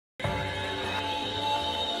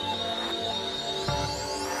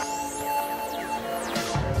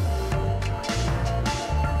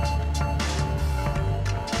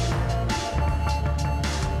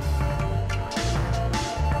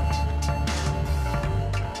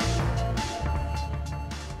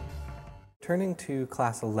turning to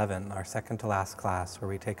class 11, our second to last class, where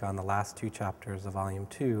we take on the last two chapters of volume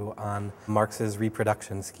 2 on Marx's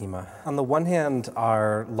reproduction schema. On the one hand,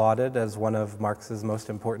 are lauded as one of Marx's most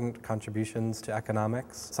important contributions to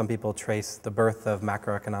economics. Some people trace the birth of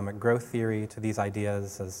macroeconomic growth theory to these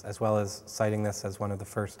ideas, as well as citing this as one of the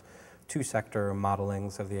first two-sector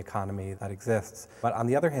modelings of the economy that exists. But on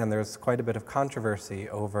the other hand, there's quite a bit of controversy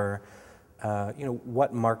over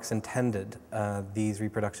what Marx intended these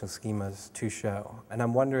reproduction schemas to show. And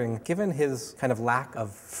I'm wondering, given his kind of lack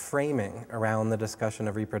of framing around the discussion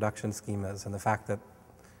of reproduction schemas and the fact that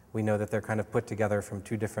we know that they're kind of put together from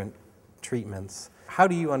two different treatments, how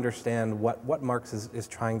do you understand what Marx is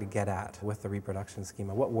trying to get at with the reproduction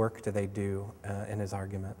schema? What work do they do in his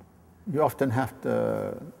argument? You often have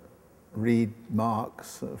to read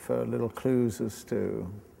Marx for little clues as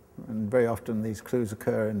to, and very often these clues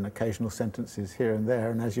occur in occasional sentences here and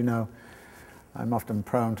there, and as you know, I'm often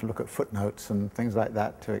prone to look at footnotes and things like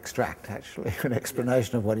that to extract actually an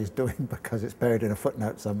explanation of what he's doing because it's buried in a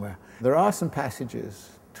footnote somewhere. There are some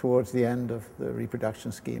passages towards the end of the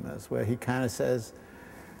reproduction schemas where he kind of says,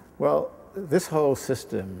 well, this whole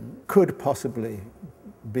system could possibly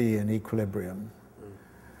be in equilibrium,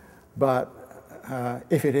 but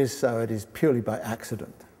if it is so, it is purely by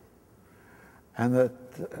accident. And that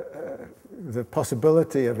the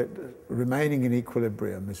possibility of it remaining in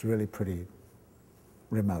equilibrium is really pretty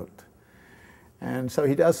remote. And so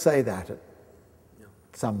he does say that at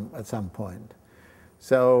some point.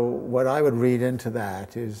 So what I would read into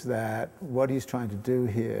that is that what he's trying to do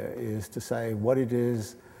here is to say what it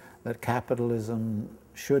is that capitalism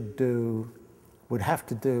should do, would have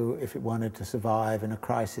to do if it wanted to survive in a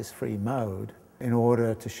crisis-free mode, in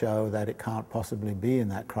order to show that it can't possibly be in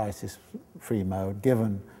that crisis-free mode,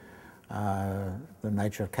 given the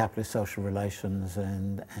nature of capitalist social relations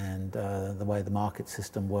and the way the market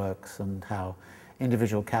system works and how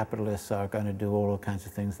individual capitalists are going to do all the kinds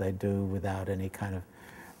of things they do without any kind of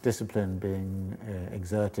discipline being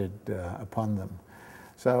exerted upon them.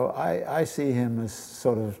 So I see him as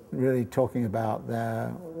sort of really talking about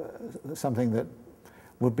something that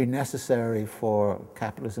would be necessary for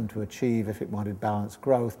capitalism to achieve if it wanted balanced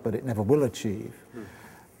growth, but it never will achieve.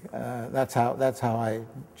 That's how I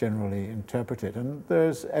generally interpret it. And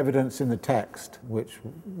there's evidence in the text which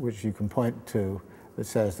you can point to that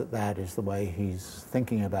says that that is the way he's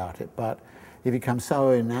thinking about it. But he becomes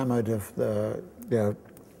so enamored of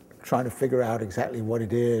trying to figure out exactly what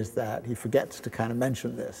it is that he forgets to kind of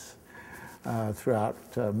mention this throughout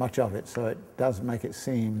much of it. So it does make it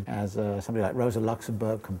seem, as somebody like Rosa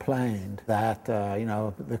Luxemburg complained, that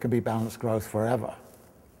there can be balanced growth forever.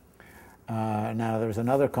 Now there's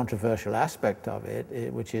another controversial aspect of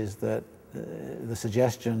it, which is that the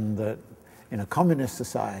suggestion that in a communist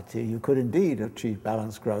society you could indeed achieve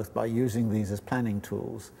balanced growth by using these as planning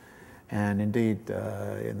tools. And indeed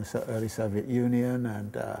in the early Soviet Union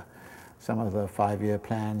and some of the 5-year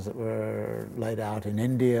plans that were laid out in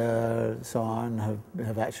India and so on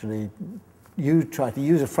have actually tried to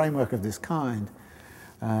use a framework of this kind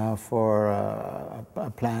for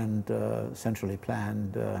a planned, centrally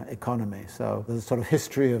planned economy. So the sort of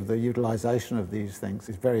history of the utilization of these things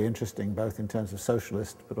is very interesting, both in terms of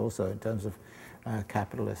socialist but also in terms of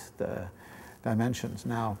capitalist dimensions.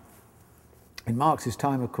 Now, in Marx's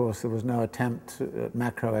time, of course, there was no attempt at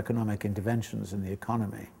macroeconomic interventions in the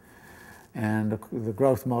economy. And the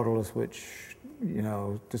growth models which,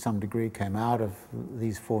 to some degree came out of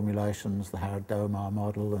these formulations, the Harrod-Domar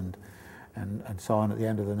model and so on at the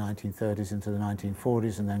end of the 1930s into the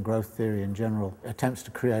 1940s, and then growth theory in general, attempts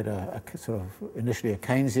to create a sort of initially a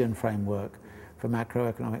Keynesian framework for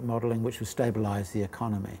macroeconomic modeling which would stabilize the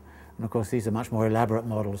economy. And of course these are much more elaborate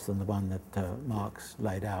models than the one that Marx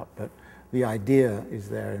laid out, but the idea is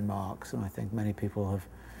there in Marx, and I think many people have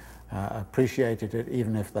appreciated it,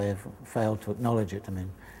 even if they have failed to acknowledge it. I mean,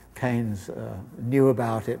 Keynes knew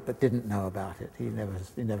about it but didn't know about it. He never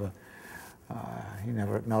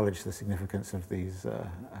acknowledged the significance of these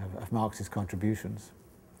of Marx's contributions.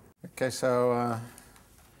 Okay, so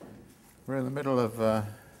we're in the middle of the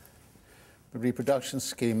reproduction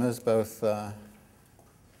schemas, both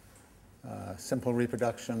simple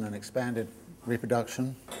reproduction and expanded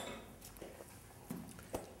reproduction.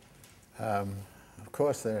 Of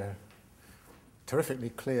course, they're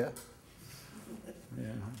terrifically clear,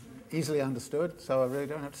 easily understood, so I really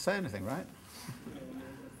don't have to say anything, right?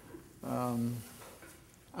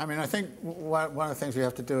 I mean, I think one of the things we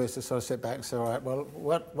have to do is to sort of sit back and say, all right, well,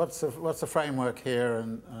 what's the framework here,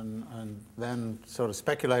 and then sort of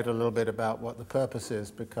speculate a little bit about what the purpose is,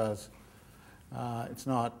 because it's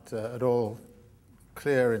not at all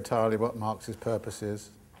clear entirely what Marx's purpose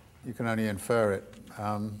is. you can only infer it.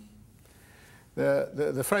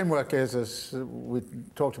 The framework is, as we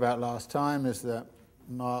talked about last time, is that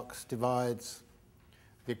Marx divides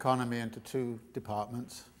the economy into two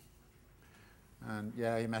departments. And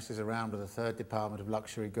yeah, he messes around with a third department of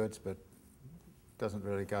luxury goods, but doesn't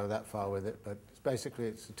really go that far with it. But basically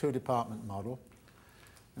it's a two-department model.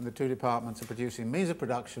 And the two departments are producing means of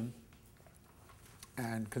production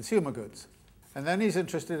and consumer goods. And then he's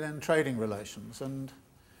interested in trading relations. And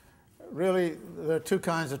really, there are two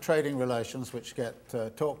kinds of trading relations which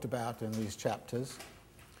get talked about in these chapters.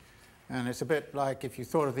 And it's a bit like if you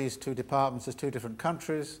thought of these two departments as two different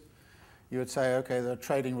countries, you would say, okay, there are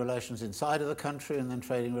trading relations inside of the country and then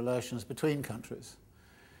trading relations between countries.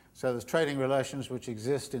 So there's trading relations which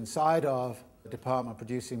exist inside of the department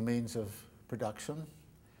producing means of production,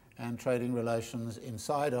 and trading relations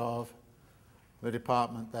inside of the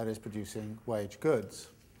department that is producing wage goods.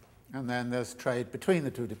 And then there's trade between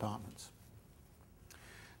the two departments.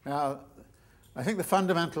 Now, I think the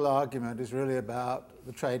fundamental argument is really about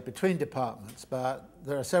the trade between departments, but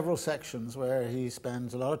there are several sections where he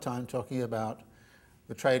spends a lot of time talking about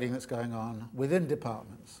the trading that's going on within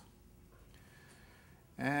departments.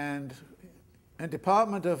 And in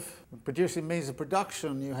department of producing means of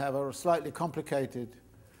production, you have a slightly complicated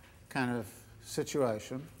kind of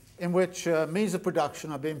situation in which means of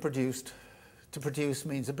production are being produced to produce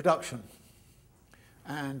means of production.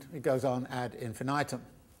 And it goes on ad infinitum.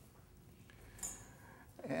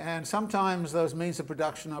 And sometimes those means of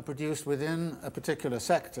production are produced within a particular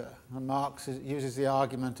sector. And Marx uses the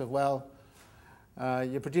argument of, well,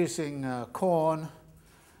 you're producing corn,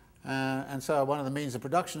 and so one of the means of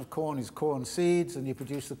production of corn is corn seeds, and you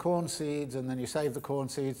produce the corn seeds, and then you save the corn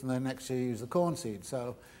seeds, and then next year you use the corn seeds.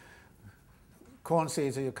 So corn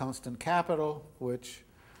seeds are your constant capital, which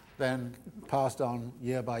then passed on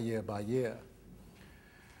year by year by year.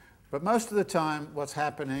 But most of the time what's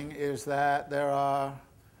happening is that there are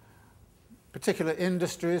particular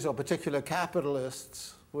industries or particular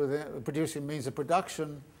capitalists producing means of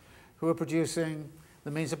production who are producing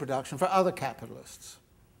the means of production for other capitalists.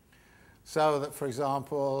 So that, for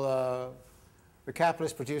example, the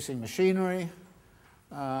capitalist producing machinery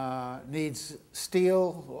needs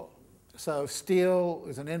steel, so steel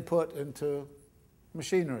is an input into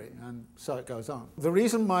machinery, and so it goes on. The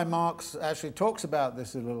reason why Marx actually talks about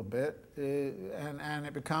this a little bit, and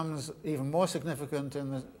it becomes even more significant in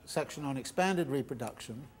the section on expanded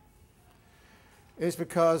reproduction, is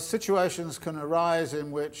because situations can arise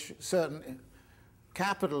in which certain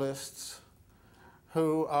capitalists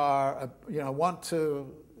who are, want to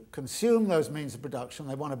consume those means of production,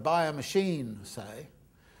 they want to buy a machine, say,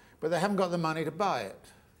 but they haven't got the money to buy it.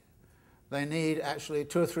 They need actually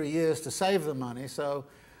 2 or 3 years to save the money, so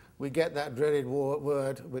we get that dreaded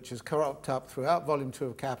word which is cropped up throughout Volume 2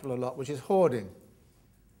 of Capital a lot, which is hoarding.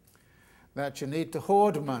 That you need to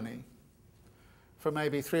hoard money for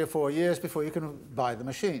maybe 3 or 4 years before you can buy the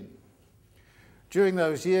machine. During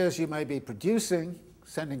those years you may be producing,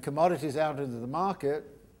 sending commodities out into the market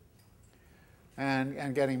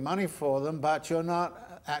and getting money for them, but you're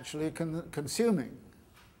not actually consuming,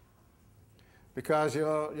 because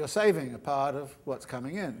you're saving a part of what's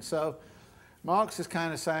coming in. So Marx is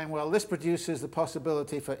kind of saying, well, this produces the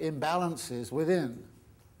possibility for imbalances within,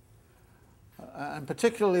 and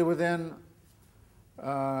particularly within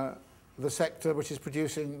the sector which is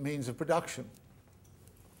producing means of production.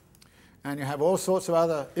 And you have all sorts of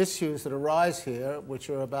other issues that arise here which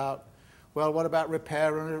are about, well, what about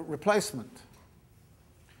repair and replacement?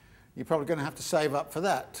 You're probably going to have to save up for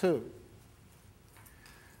that too.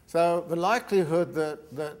 So the likelihood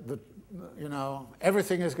that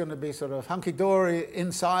everything is going to be sort of hunky-dory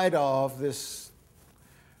inside of this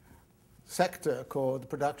sector called the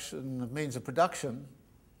production of means of production,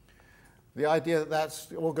 the idea that that's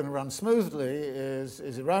all going to run smoothly is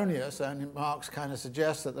erroneous, and Marx kind of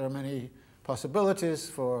suggests that there are many possibilities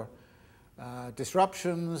for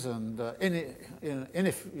disruptions and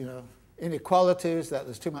inequalities, that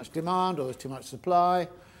there's too much demand or there's too much supply.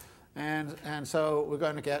 And so we're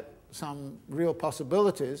going to get some real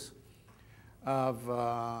possibilities of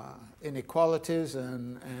inequalities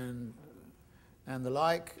and the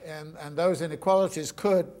like, and those inequalities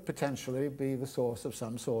could potentially be the source of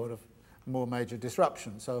some sort of more major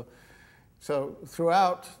disruption. So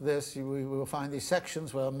throughout this, we will find these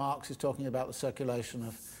sections where Marx is talking about the circulation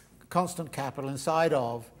of constant capital inside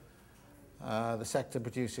of the sector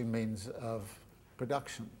producing means of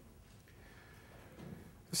production.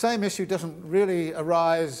 The same issue doesn't really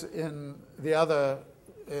arise in the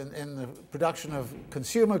production of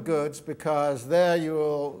consumer goods, because there you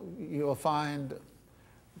will find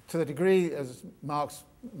to the degree, as Marx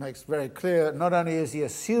makes very clear, not only is he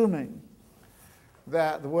assuming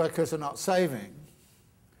that the workers are not saving,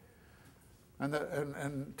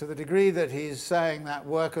 and to the degree that he's saying that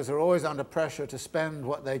workers are always under pressure to spend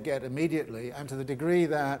what they get immediately, and to the degree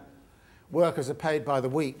that workers are paid by the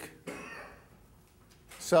week,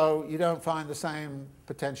 so you don't find the same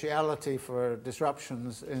potentiality for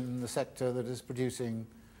disruptions in the sector that is producing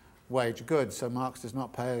wage goods. So Marx does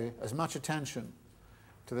not pay as much attention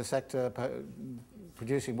to the sector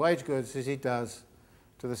producing wage goods as he does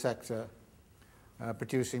to the sector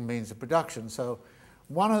producing means of production. So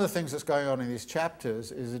one of the things that's going on in these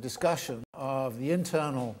chapters is a discussion of the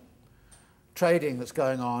internal trading that's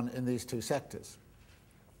going on in these two sectors.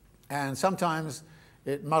 And sometimes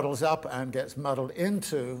it muddles up and gets muddled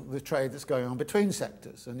into the trade that's going on between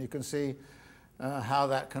sectors. And you can see how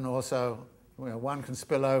that can also, one can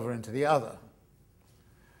spill over into the other.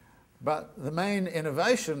 But the main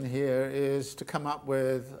innovation here is to come up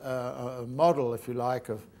with a model, if you like,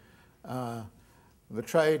 of the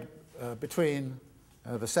trade between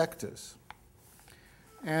the sectors.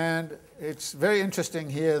 And it's very interesting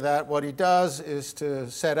here that what he does is to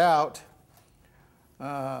set out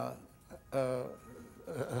a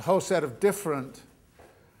whole set of different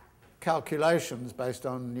calculations based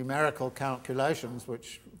on numerical calculations,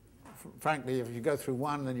 which frankly, if you go through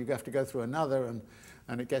one, then you have to go through another, and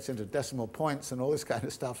it gets into decimal points and all this kind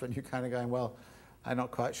of stuff, and you're kind of going, well, I'm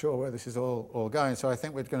not quite sure where this is all going. So I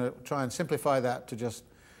think we're going to try and simplify that to just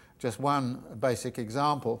one basic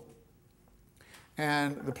example.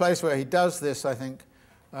 And the place where he does this, I think,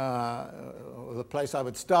 the place I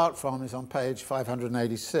would start from is on page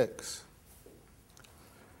 586.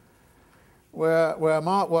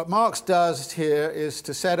 What Marx does here is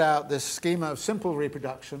to set out this schema of simple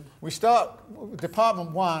reproduction. We start,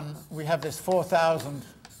 department 1, we have this 4,000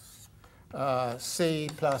 C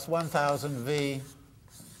plus 1,000 V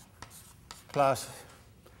plus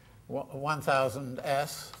 1,000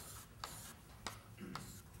 S.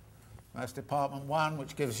 That's department 1,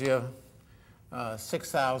 which gives you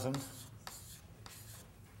 6,000.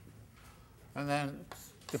 And then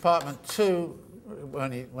department 2,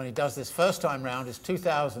 when he does this first time round, is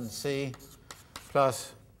 2,000 C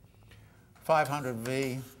plus 500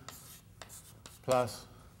 V plus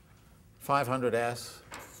 500 S,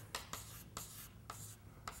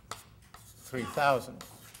 3,000.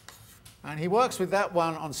 And he works with that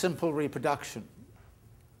one on simple reproduction.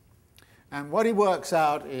 And what he works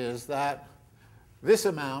out is that this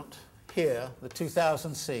amount here, the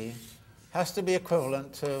 2,000 C, has to be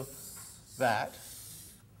equivalent to that.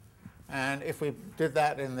 And if we did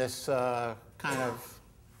that in this kind of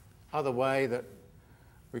other way that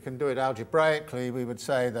we can do it algebraically, we would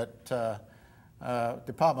say that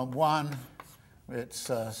department 1, it's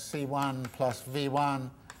C1 plus V1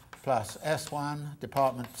 plus S1.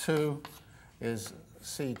 Department 2 is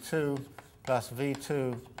C2 plus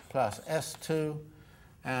V2 plus S2,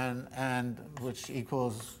 and which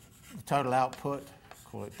equals the total output,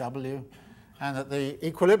 call it W. And that the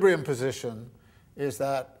equilibrium position is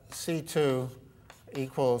that C2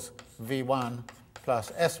 equals V1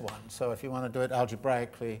 plus S1. So if you want to do it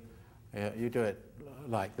algebraically, you do it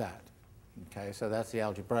like that. Okay, so that's the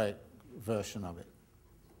algebraic version of it.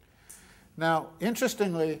 Now,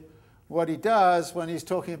 interestingly, what he does when he's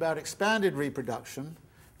talking about expanded reproduction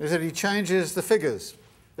is that he changes the figures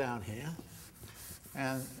down here,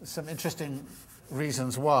 and some interesting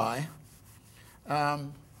reasons why.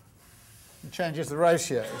 He changes the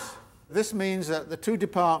ratios. This means that the two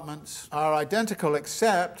departments are identical,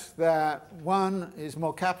 except that one is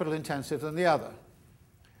more capital intensive than the other.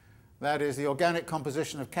 That is, the organic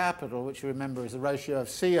composition of capital, which you remember is the ratio of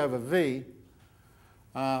C over V,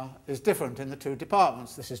 is different in the two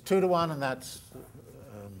departments. This is 2 to 1, and that's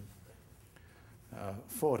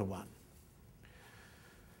 4 to 1.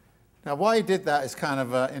 Now, why he did that is kind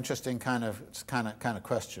of an interesting kind of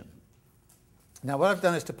question. Now, what I've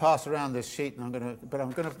done is to pass around this sheet, and I'm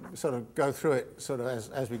going to sort of go through it sort of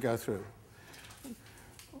as we go through.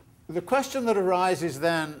 The question that arises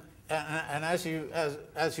then, and as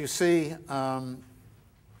you see,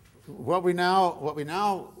 what we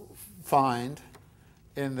now find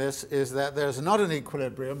in this is that there's not an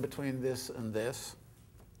equilibrium between this and this.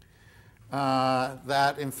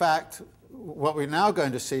 That in fact, what we're now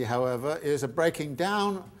going to see, however, is a breaking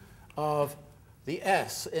down of the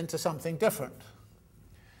S into something different.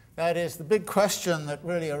 That is, the big question that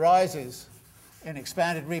really arises in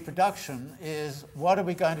expanded reproduction is, what are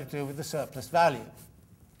we going to do with the surplus value?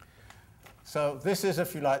 So this is,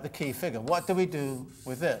 if you like, the key figure. What do we do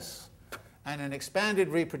with this? And in expanded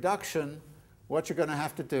reproduction, what you're going to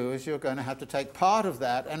have to do is you're going to have to take part of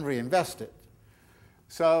that and reinvest it.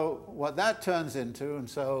 So what that turns into, and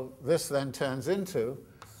so this then turns into,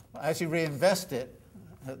 as you reinvest it,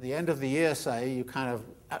 at the end of the year, say, you kind of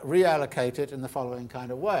reallocate it in the following kind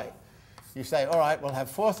of way. You say, all right, we'll have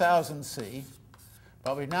 4,000 C,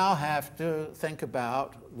 but we now have to think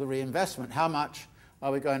about the reinvestment. How much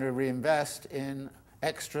are we going to reinvest in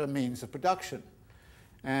extra means of production?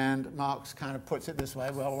 And Marx kind of puts it this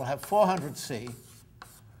way, well, we'll have 400 C,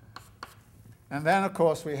 and then, of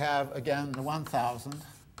course, we have, again, the 1,000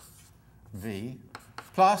 V,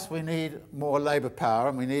 plus we need more labor power,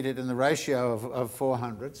 and we need it in the ratio of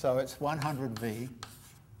 400, so it's 100 V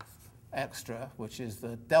extra, which is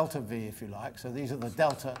the delta V, if you like. So these are the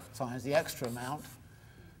delta signs, the extra amount,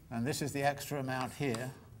 and this is the extra amount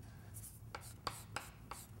here.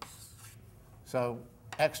 So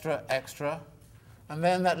extra, extra, and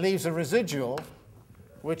then that leaves a residual,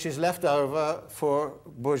 which is left over for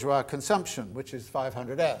bourgeois consumption, which is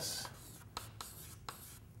 500 S.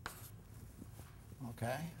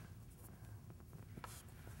 Okay?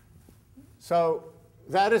 So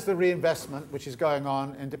that is the reinvestment which is going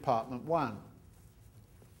on in Department 1.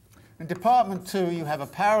 In Department 2, you have a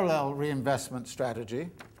parallel reinvestment strategy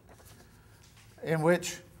in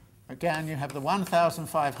which, again, you have the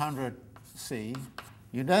 1,500 C.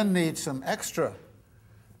 You then need some extra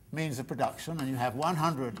means of production, and you have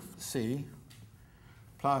 100 C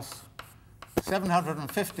plus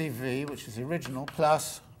 750 V, which is the original,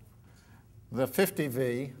 plus the 50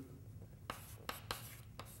 V,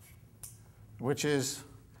 which is,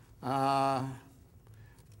 and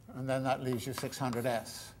then that leaves you 600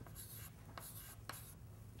 S.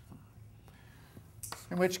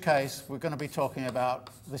 In which case, we're going to be talking about,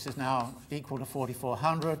 this is now equal to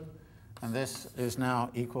 4,400, and this is now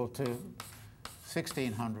equal to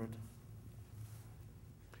 1,600.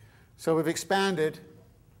 So we've expanded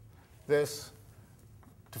this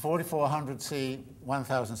to 4,400 C,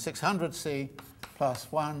 1,600 C,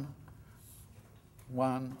 plus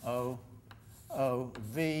 1,100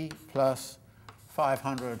 V plus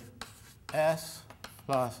 500 S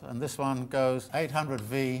plus, and this one goes 800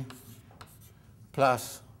 V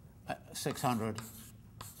plus 600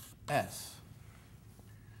 S.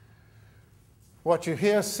 What you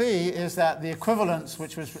here see is that the equivalence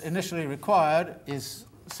which was initially required is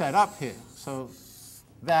set up here. So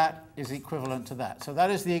that is equivalent to that. So that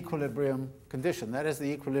is the equilibrium condition. That is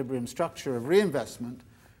the equilibrium structure of reinvestment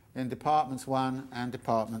in Departments 1 and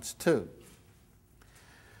Departments 2.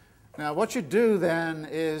 Now, what you do then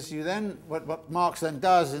is you then, what Marx then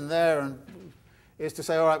does in there is to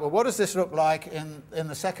say, all right, well, what does this look like in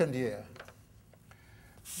the second year?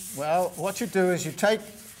 Well, what you do is you take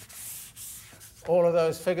all of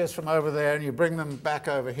those figures from over there and you bring them back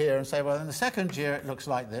over here and say, well, in the second year it looks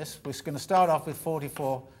like this. We're going to start off with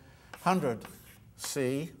 4,400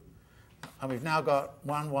 C, and we've now got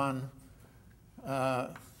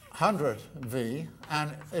 1,100 V,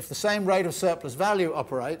 and if the same rate of surplus value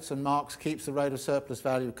operates, and Marx keeps the rate of surplus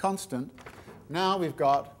value constant, now we've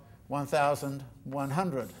got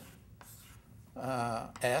 1,100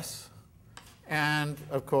 S, and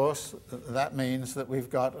of course that means that we've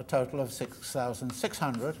got a total of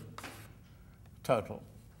 6,600 total.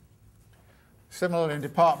 Similarly, in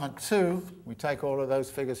Department 2, we take all of those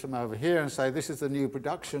figures from over here and say this is the new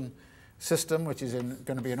production system which is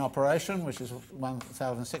going to be in operation, which is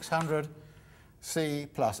 1,600 C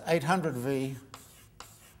plus 800 V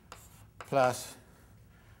plus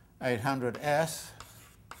 800 S,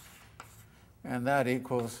 and that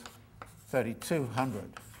equals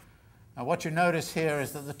 3,200. Now what you notice here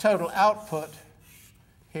is that the total output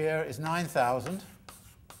here is 9,000,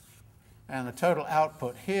 and the total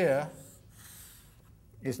output here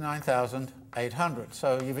is 9,800.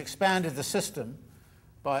 So you've expanded the system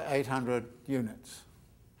by 800 units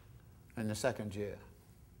in the second year.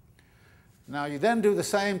 Now you then do the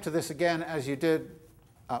same to this again as you did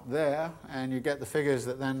up there, and you get the figures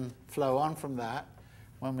that then flow on from that.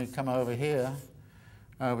 When we come over here,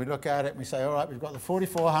 we look at it and we say, all right, we've got the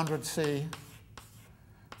 4,400 C,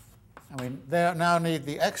 and we now need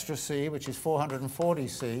the extra C, which is 440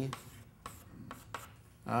 C.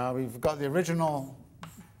 We've got the original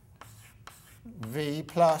V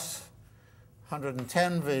plus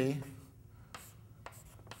 110 V,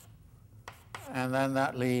 and then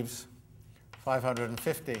that leaves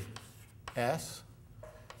 550 S,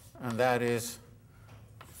 and that is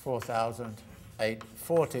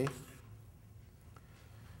 4,840.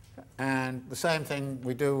 And the same thing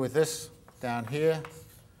we do with this down here.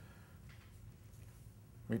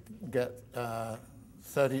 We get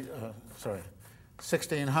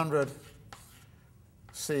 1,600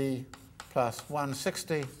 C plus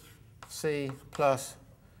 160C plus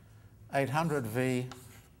 800V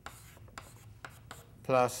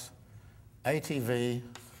plus 80V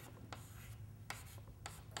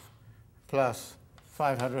plus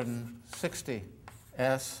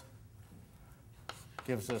 560S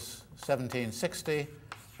gives us 1760,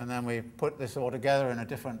 and then we put this all together in a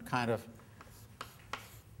different kind of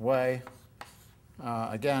way.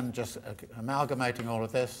 Again, just amalgamating all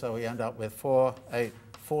of this, so we end up with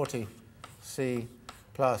 4840C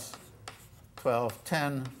plus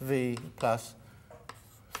 1210V plus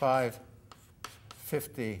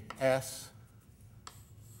 550S.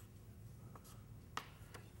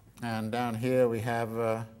 And down here we have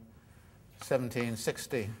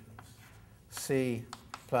 1760C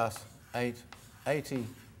plus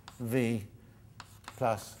 880V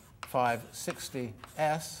plus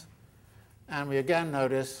 560S. And we again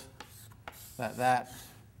notice that that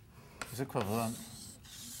is equivalent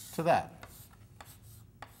to that.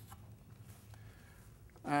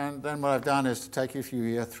 And then what I've done is to take you through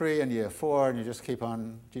year 3 and year 4, and you just keep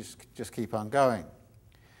on going.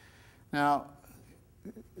 Now,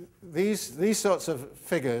 these sorts of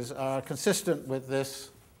figures are consistent with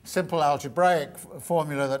this simple algebraic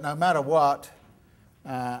formula that no matter what,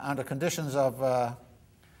 under conditions of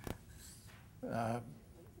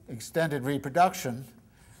extended reproduction,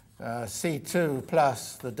 C2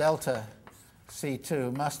 plus the delta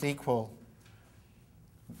C2 must equal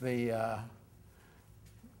the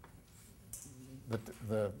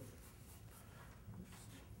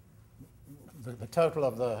total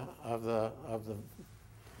of the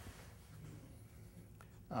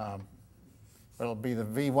it'll be the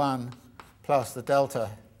V1 plus the delta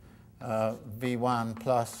V1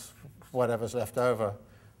 plus whatever's left over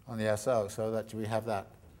on the SO, so that we have that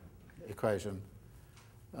equation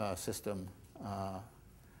system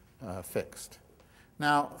fixed.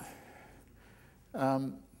 Now,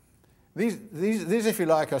 these, if you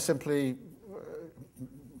like, are simply,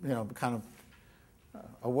 kind of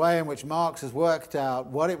a way in which Marx has worked out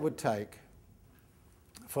what it would take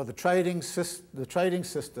for the trading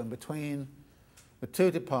system between the two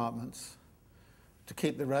departments to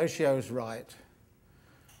keep the ratios right,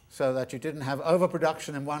 so that you didn't have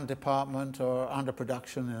overproduction in one department or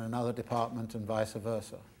underproduction in another department and vice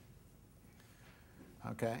versa.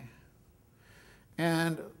 Okay?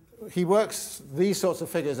 And he works these sorts of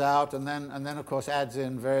figures out, and then of course adds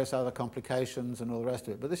in various other complications and all the rest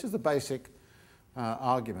of it. But this is the basic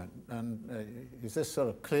argument. And is this sort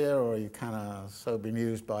of clear, or are you kind of so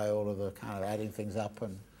bemused by all of the kind of adding things up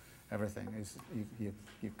and everything? Is you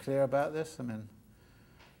clear about this? I mean,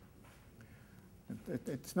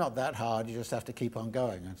 it's not that hard. You just have to keep on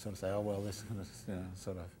going and sort of say, oh well, this is,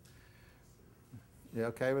 sort of. You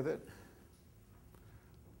okay with it?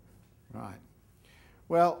 Right.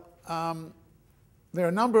 Well, there are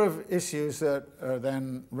a number of issues that are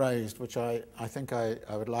then raised, which I think I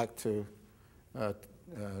would like to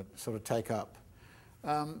sort of take up.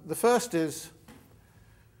 The first is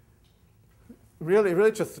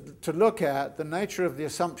really to look at the nature of the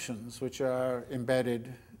assumptions which are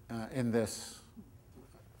embedded in this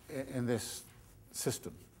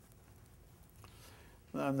system.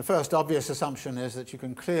 And the first obvious assumption is that you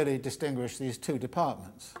can clearly distinguish these two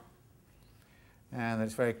departments, and that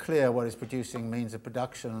it's very clear what is producing means of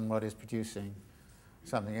production and what is producing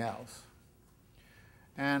something else.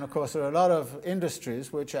 And of course there are a lot of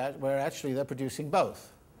industries where actually they're producing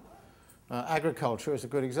both. Agriculture is a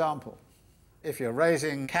good example. If you're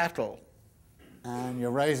raising cattle and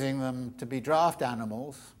you're raising them to be draft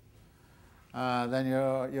animals, then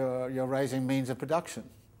you're raising means of production.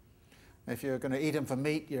 If you're going to eat them for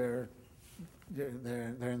meat, they're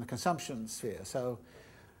in the consumption sphere. So,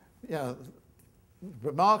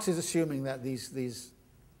 but Marx is assuming that these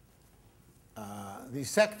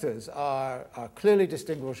sectors are clearly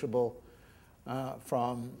distinguishable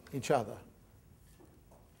from each other.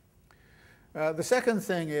 The second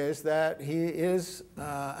thing is that he is,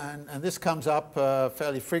 and this comes up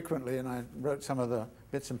fairly frequently, and I wrote some of the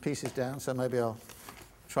bits and pieces down, so maybe I'll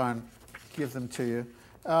try and give them to you.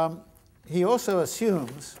 He also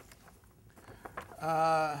assumes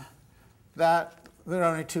that there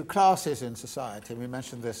are only two classes in society. We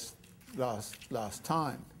mentioned this last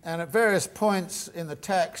time. And at various points in the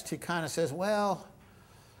text, he kind of says, well,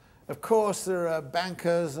 of course there are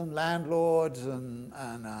bankers and landlords and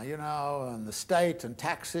the state and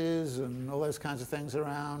taxes and all those kinds of things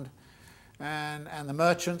around. And the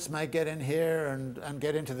merchants may get in here and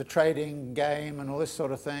get into the trading game and all this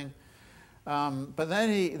sort of thing. But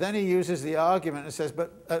then he uses the argument and says,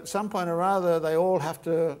 but at some point or other, they all have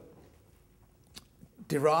to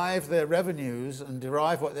derive their revenues and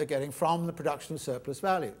derive what they're getting from the production of surplus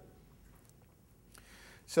value.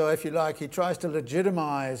 So if you like, he tries to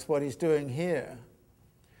legitimize what he's doing here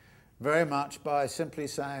very much by simply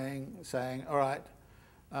saying, all right,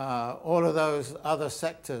 all of those other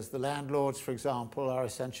sectors, the landlords, for example, are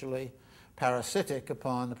essentially parasitic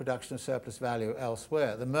upon the production of surplus value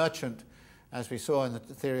elsewhere. The merchant, as we saw in the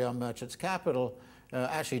theory on merchant's capital,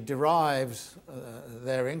 actually derives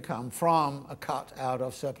their income from a cut out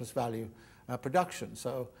of surplus value production.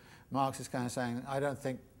 So Marx is kind of saying, I don't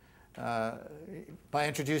think by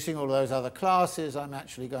introducing all those other classes, I'm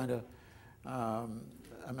actually going to,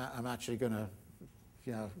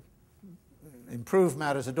 you know, improve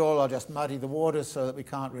matters at all. I'll just muddy the waters so that we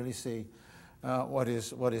can't really see what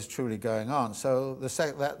is truly going on. So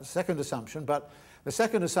that second assumption, but the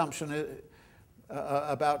second assumption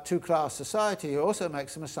about two-class society also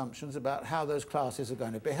makes some assumptions about how those classes are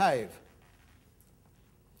going to behave.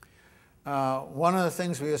 One of the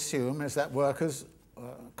things we assume is that workers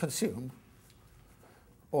consume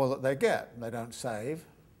all that they get. They don't save.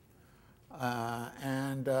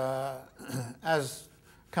 As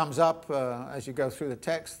comes up as you go through the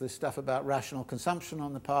text, this stuff about rational consumption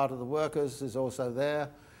on the part of the workers is also there.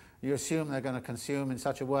 You assume they're going to consume in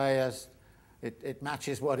such a way as it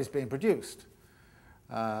matches what is being produced.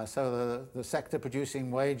 So the sector producing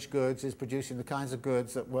wage goods is producing the kinds of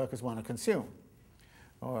goods that workers want to consume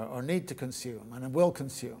or need to consume and will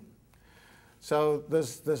consume. So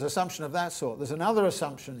there's assumption of that sort. There's another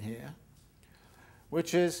assumption here,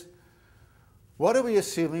 which is, what are we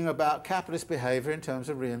assuming about capitalist behavior in terms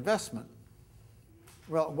of reinvestment?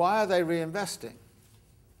 Well, why are they reinvesting?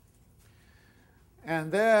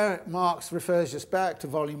 And there Marx refers us back to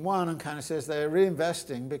Volume 1 and kind of says they're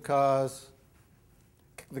reinvesting because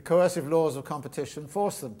the coercive laws of competition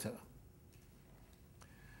force them to.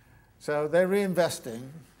 So they're reinvesting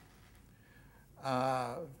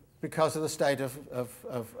because of the state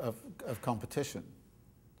of competition.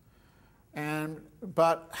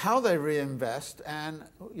 But how they reinvest, and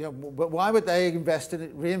why would they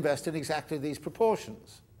reinvest in exactly these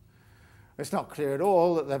proportions? It's not clear at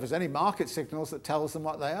all that there was any market signals that tells them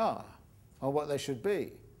what they are or what they should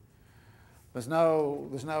be. There's no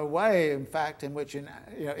way, in fact, in which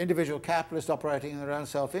individual capitalists operating in their own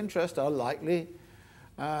self-interest are likely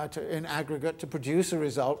in aggregate to produce a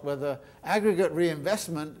result where the aggregate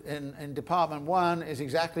reinvestment in Department 1 is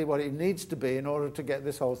exactly what it needs to be in order to get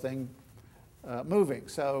this whole thing moving.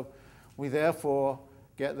 So we therefore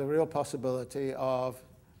get the real possibility of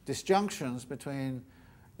disjunctions between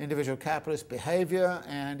individual capitalist behavior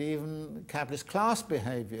and even capitalist class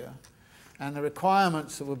behavior and the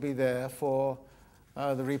requirements that would be there for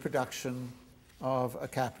the reproduction of a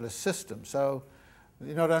capitalist system. So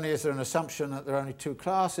not only is there an assumption that there are only two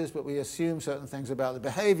classes, but we assume certain things about the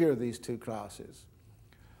behavior of these two classes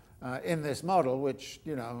in this model, which,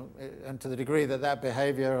 and to the degree that that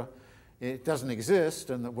behavior it doesn't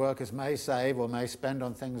exist and that workers may save or may spend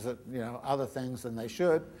on things that, other things than they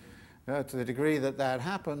should, to the degree that that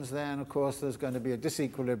happens, then of course there's going to be a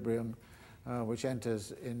disequilibrium which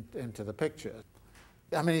enters into the picture.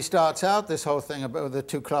 I mean, he starts out this whole thing about the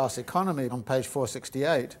two-class economy on page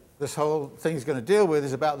 468. This whole thing he's going to deal with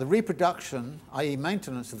is about the reproduction, i.e.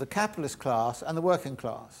 maintenance, of the capitalist class and the working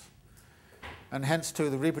class, and hence to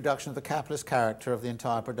the reproduction of the capitalist character of the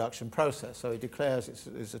entire production process. So he declares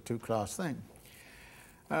it's a two-class thing.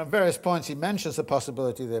 At various points he mentions the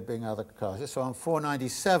possibility of there being other classes. So on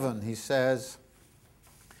 497 he says,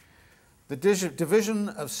 the division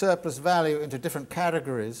of surplus value into different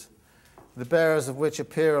categories, the bearers of which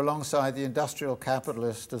appear alongside the industrial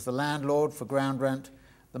capitalist as the landlord for ground rent,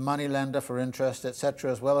 the money lender for interest, etc.,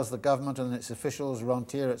 as well as the government and its officials,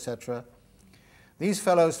 rentier, etc. These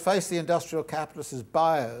fellows face the industrial capitalist as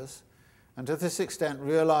buyers and to this extent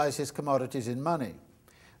realize his commodities in money.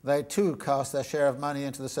 They too cast their share of money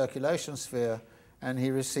into the circulation sphere and he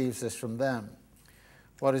receives this from them.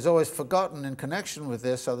 What is always forgotten in connection with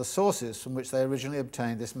this are the sources from which they originally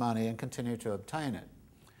obtained this money and continue to obtain it.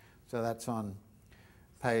 So that's on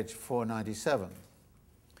page 497.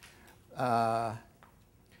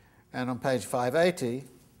 And on page 580,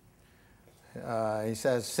 he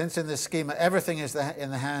says, since in this schema everything is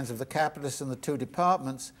in the hands of the capitalists in the two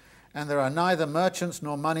departments, and there are neither merchants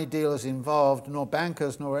nor money dealers involved, nor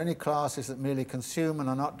bankers, nor any classes that merely consume and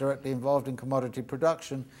are not directly involved in commodity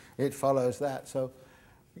production, it follows that. So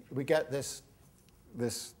we get this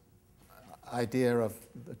idea of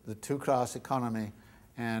the two-class economy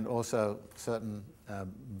and also certain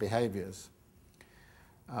behaviors.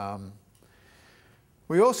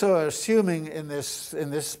 We also are assuming in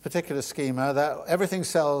this particular schema that everything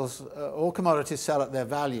sells, all commodities sell at their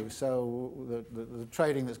value. So the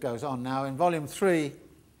trading that goes on. Now in volume 3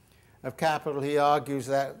 of Capital, he argues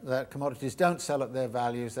that commodities don't sell at their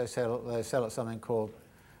values, they sell at something called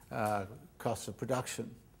costs of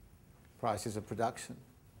production, prices of production.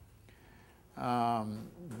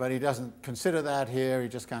 But he doesn't consider that here. He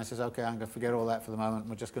just kind of says, okay, I'm going to forget all that for the moment.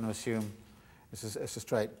 We're just going to assume it's a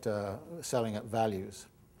straight selling at values.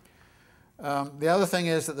 The other thing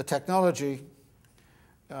is that the technology,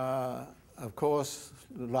 of course,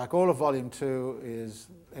 like all of Volume 2,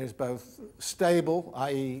 is both stable,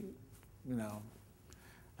 i.e.,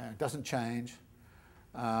 doesn't change,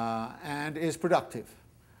 and is productive.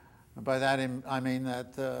 And by that I mean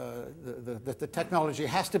that the technology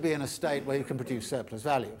has to be in a state where you can produce surplus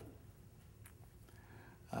value.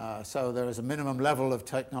 So there is a minimum level of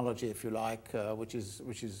technology, if you like, which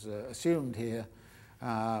is assumed here.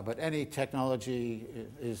 But any technology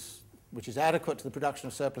which is adequate to the production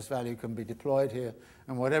of surplus value can be deployed here,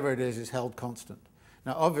 and whatever it is held constant.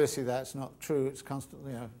 Now, obviously, that's not true. It's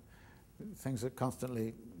constantly, things are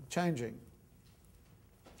constantly changing.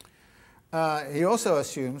 He also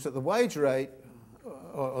assumes that the wage rate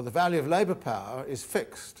or the value of labour power is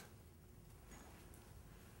fixed.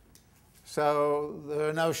 So there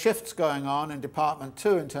are no shifts going on in Department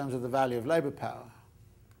 2 in terms of the value of labour power.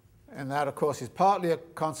 And that, of course, is partly a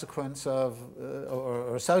consequence of,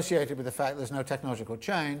 or associated with the fact there's no technological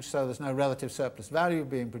change, so there's no relative surplus value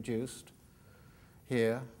being produced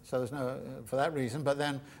here. So there's no, for that reason. But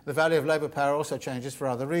then the value of labour power also changes for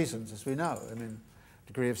other reasons, as we know. I mean,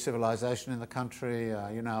 degree of civilization in the country,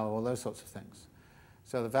 all those sorts of things.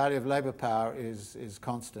 So the value of labour power is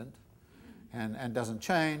constant and doesn't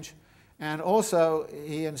change. And also,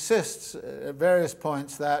 he insists at various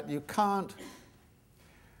points that you can't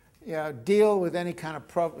deal with any kind of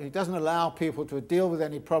problem. He doesn't allow people to deal with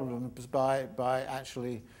any problems by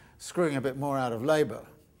actually screwing a bit more out of labour.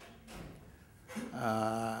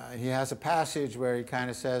 He has a passage where he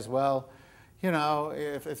kind of says, well,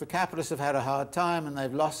 if the capitalists have had a hard time and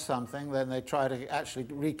they've lost something, then they try to actually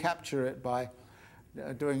recapture it by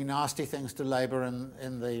doing nasty things to labour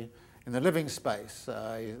in the living space.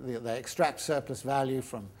 They extract surplus value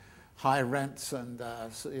from high rents and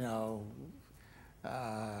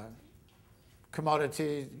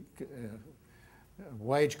commodity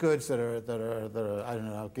wage goods that are I don't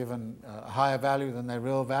know, given a higher value than their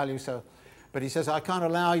real value. So, but he says, I can't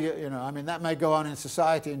allow you, I mean, that may go on in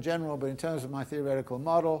society in general, but in terms of my theoretical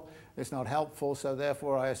model, it's not helpful, so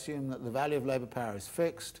therefore I assume that the value of labour power is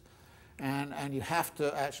fixed, and you have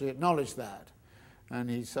to actually acknowledge that. And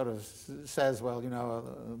he sort of says, well,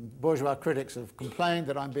 bourgeois critics have complained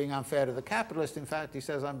that I'm being unfair to the capitalist. In fact, he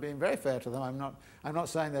says I'm being very fair to them. I'm not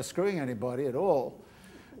saying they're screwing anybody at all.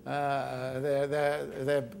 They're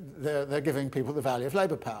giving people the value of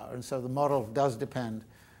labour power, and so the model does depend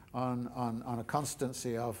on a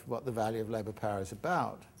constancy of what the value of labour power is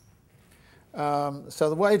about. So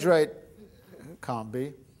the wage rate can't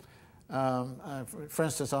be. For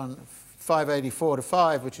instance, on 584 to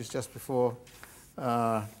 5, which is just before,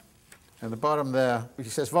 at the bottom there, which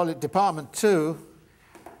he says, Department 2,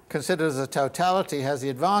 considered as a totality, has the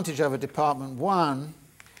advantage over Department 1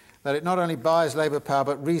 that it not only buys labour power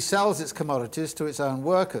but resells its commodities to its own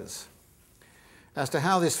workers. As to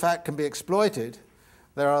how this fact can be exploited,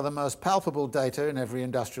 there are the most palpable data in every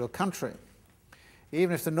industrial country.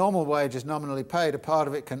 Even if the normal wage is nominally paid, a part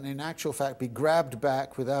of it can in actual fact be grabbed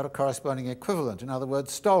back without a corresponding equivalent, in other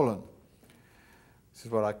words, stolen. This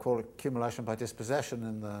is what I call accumulation by dispossession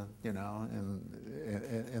in the,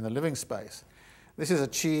 in the living space. This is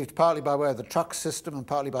achieved partly by way of the truck system and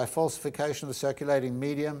partly by falsification of the circulating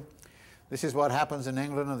medium. This is what happens in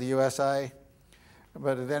England and the USA.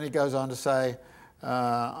 But then he goes on to say,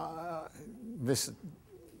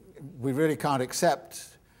 we really can't accept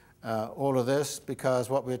all of this because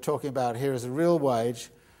what we're talking about here is a real wage.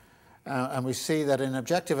 And we see that in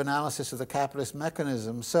objective analysis of the capitalist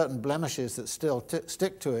mechanism, certain blemishes that still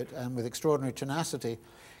stick to it and with extraordinary tenacity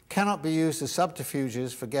cannot be used as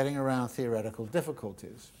subterfuges for getting around theoretical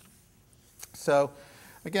difficulties. So,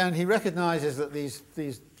 again, he recognizes that these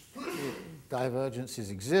divergences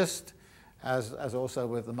exist, as also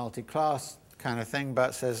with the multi-class kind of thing,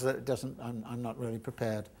 but says that it doesn't, I'm not really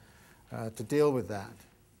prepared to deal with that.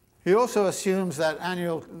 He also assumes that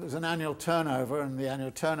there's an annual turnover, and the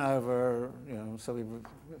annual turnover, so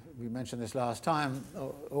we mentioned this last time,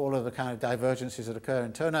 all of the kind of divergences that occur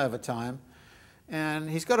in turnover time. And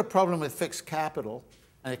he's got a problem with fixed capital.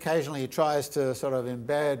 And occasionally he tries to sort of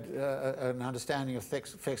embed an understanding of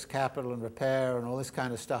fixed capital and repair and all this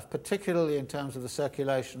kind of stuff, particularly in terms of the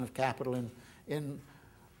circulation of capital in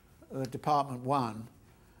Department 1.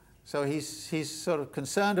 So he's sort of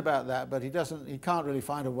concerned about that, but he can't really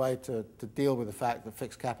find a way to deal with the fact that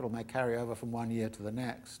fixed capital may carry over from one year to the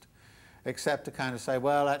next, except to kind of say,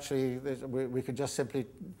 well, actually, we can just simply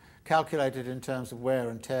calculate it in terms of wear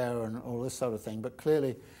and tear and all this sort of thing. But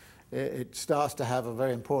clearly, it starts to have a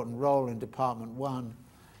very important role in Department 1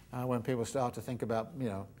 when people start to think about,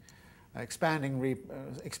 expanding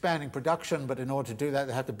production, but in order to do that,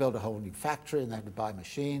 they have to build a whole new factory, and they have to buy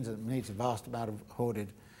machines, and it needs a vast amount of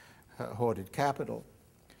hoarded capital.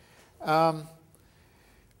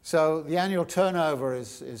 So the annual turnover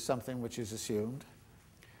is something which is assumed.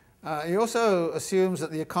 He also assumes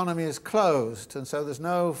that the economy is closed, and so there's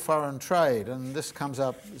no foreign trade, and this comes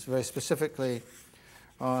up very specifically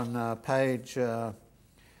on page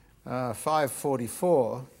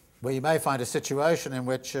 544, where you may find a situation in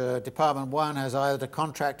which Department 1 has either to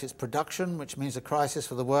contract its production, which means a crisis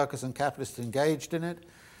for the workers and capitalists engaged in it,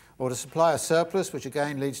 or to supply a surplus, which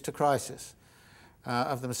again leads to crisis.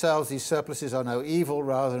 Of themselves, these surpluses are no evil,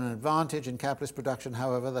 rather than an advantage. In capitalist production,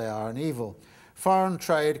 however, they are an evil. Foreign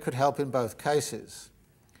trade could help in both cases.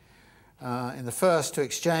 In the first, to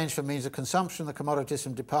exchange for means of consumption the commodities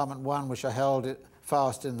from Department 1 which are held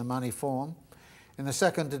fast in the money form. In the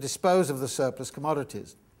second, to dispose of the surplus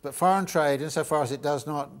commodities. But foreign trade, insofar as it does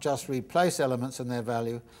not just replace elements and their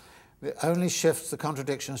value, it only shifts the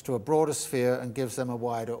contradictions to a broader sphere and gives them a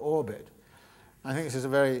wider orbit. I think this is a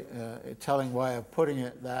very telling way of putting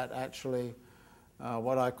it, that actually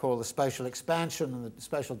what I call the spatial expansion and the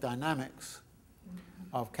spatial dynamics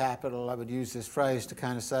of capital, I would use this phrase to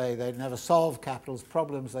kind of say they never solve capital's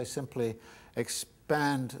problems, they simply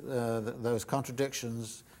expand those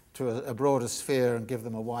contradictions to a broader sphere and give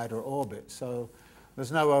them a wider orbit. So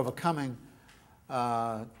there's no overcoming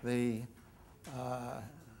the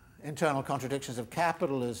internal contradictions of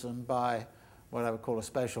capitalism by what I would call a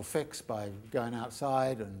spatial fix, by going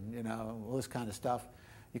outside and all this kind of stuff.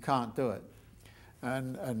 You can't do it.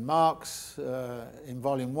 And Marx, in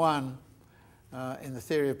Volume 1, in the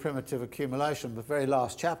Theory of Primitive Accumulation, the very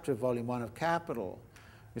last chapter of Volume 1 of Capital,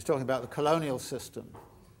 is talking about the colonial system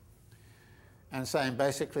and saying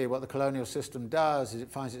basically what the colonial system does is it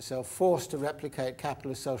finds itself forced to replicate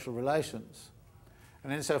capitalist social relations.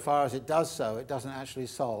 And insofar as it does so, it doesn't actually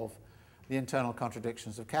solve the internal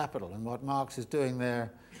contradictions of capital. And what Marx is doing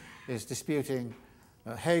there is disputing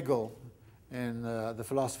Hegel in the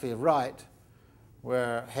Philosophy of Right,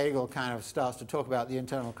 where Hegel kind of starts to talk about the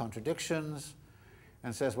internal contradictions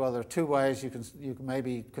and says, well, there are two ways you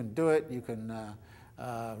maybe can do it. You can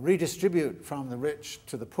redistribute from the rich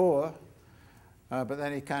to the poor, but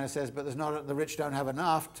then he kind of says, but the rich don't have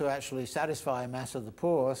enough to actually satisfy a mass of the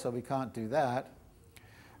poor, so we can't do that.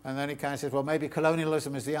 And then he kind of says, well, maybe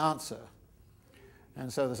colonialism is the answer.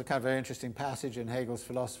 And so there's a kind of very interesting passage in Hegel's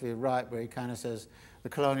Philosophy of Right where he kind of says the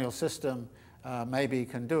colonial system maybe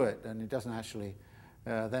can do it, and he doesn't actually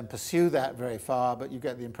then pursue that very far, but you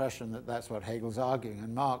get the impression that that's what Hegel's arguing.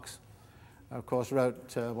 And Marx, of course,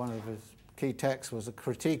 wrote one of his key texts was a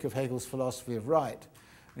critique of Hegel's Philosophy of Right.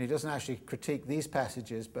 And he doesn't actually critique these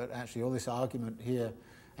passages, but actually all this argument here,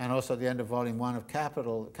 and also at the end of Volume 1 of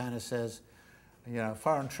Capital, it kind of says,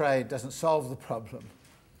 foreign trade doesn't solve the problem.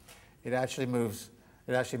 It actually moves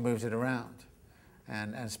it around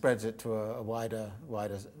and spreads it to a wider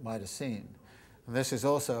scene. And this is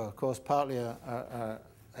also, of course, partly a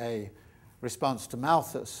response to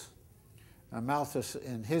Malthus. Malthus,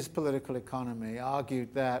 in his Political Economy,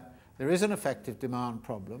 argued that there is an effective demand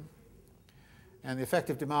problem, and the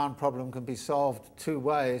effective demand problem can be solved two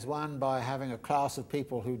ways. One, by having a class of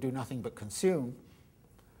people who do nothing but consume,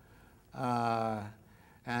 but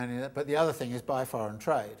the other thing is by foreign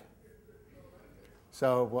trade.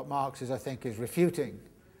 So what Marx is, I think, is refuting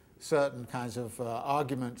certain kinds of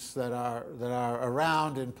arguments that are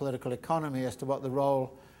around in political economy as to what the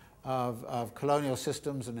role of colonial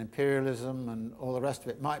systems and imperialism and all the rest of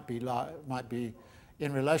it might be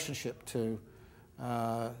in relationship to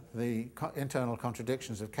the internal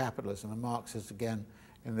contradictions of capitalism. And Marx is again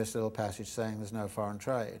in this little passage saying there's no foreign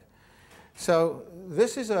trade. So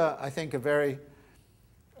this is, I think, a very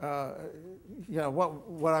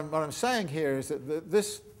what I'm saying here is that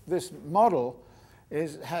this model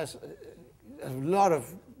has a lot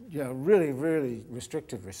of really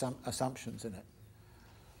restrictive assumptions in it,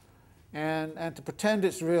 and to pretend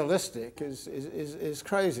it's realistic is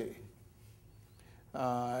crazy.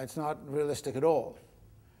 It's not realistic at all,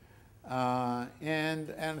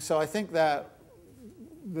 and so I think that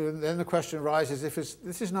then the question arises, if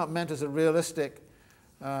this is not meant as a realistic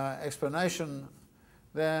explanation,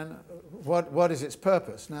 then what is its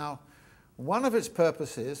purpose? Now, one of its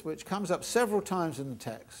purposes, which comes up several times in the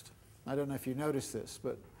text, I don't know if you noticed this,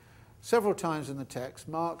 but several times in the text,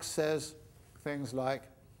 Marx says things like,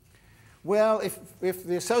 well, if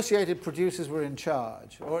the associated producers were in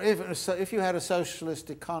charge, or if you had a socialist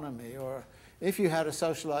economy, or if you had a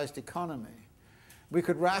socialized economy, we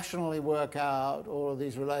could rationally work out all of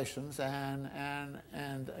these relations and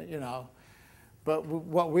you know, but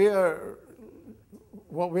what we're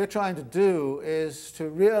trying to do is to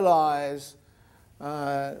realize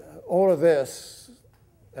all of this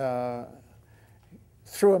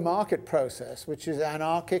through a market process, which is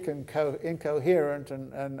anarchic and incoherent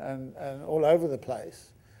and all over the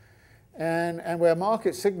place, and where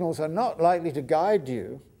market signals are not likely to guide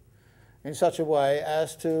you in such a way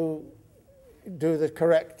as to do the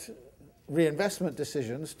correct reinvestment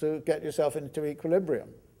decisions to get yourself into equilibrium.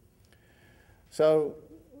 So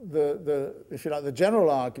if you like, the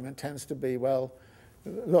general argument tends to be, well,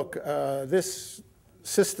 look, this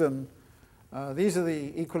system, these are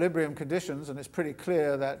the equilibrium conditions, and it's pretty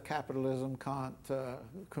clear that capitalism can't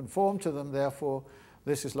conform to them, therefore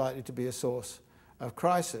this is likely to be a source of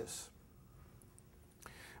crisis.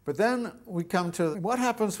 But then we come to what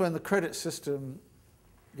happens when the credit system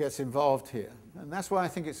gets involved here. And that's why I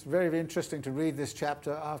think it's very, very interesting to read this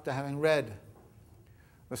chapter after having read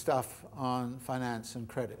the stuff on finance and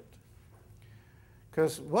credit.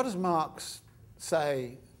 Because what does Marx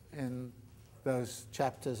say in those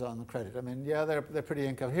chapters on the credit? I mean, yeah, they're pretty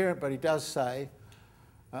incoherent, but he does say,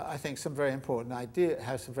 I think, has some very important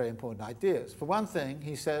ideas. For one thing,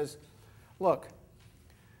 he says, look,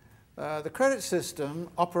 the credit system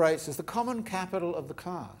operates as the common capital of the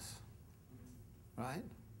class, right?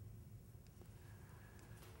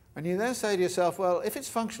 And you then say to yourself, well, if it's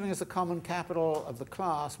functioning as the common capital of the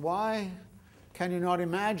class, why can you not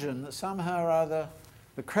imagine that somehow or other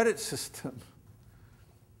the credit system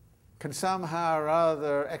can somehow or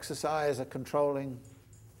other exercise a controlling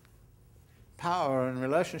power in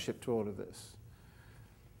relationship to all of this,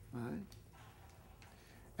 right?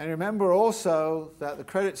 And remember also that the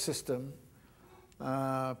credit system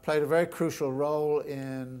played a very crucial role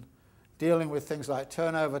in dealing with things like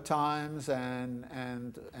turnover times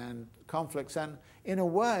and conflicts. And in a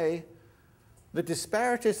way, the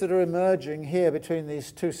disparities that are emerging here between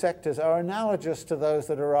these two sectors are analogous to those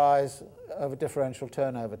that arise over differential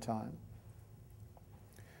turnover time.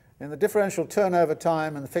 In the differential turnover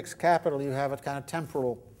time and the fixed capital, you have a kind of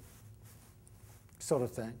temporal sort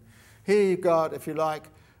of thing. Here you've got, if you like,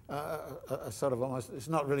 a sort of almost, it's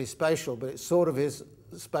not really spatial, but it sort of is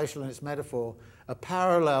spatial in its metaphor, a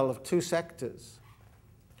parallel of two sectors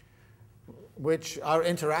which are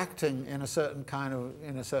interacting in a certain kind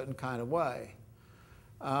of way.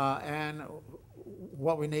 And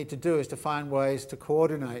what we need to do is to find ways to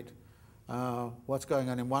coordinate what's going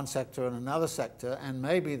on in one sector and another sector, and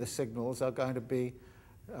maybe the signals are going to be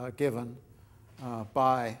given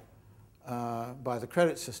by the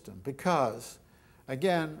credit system. Because,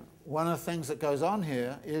 again, one of the things that goes on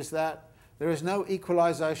here is that there is no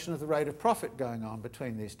equalization of the rate of profit going on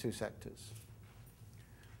between these two sectors.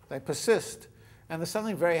 They persist. And there's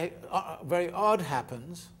something very, very odd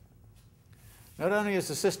happens. Not only is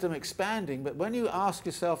the system expanding, but when you ask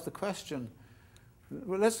yourself the question,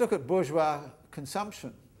 well, let's look at bourgeois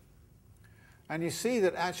consumption. And you see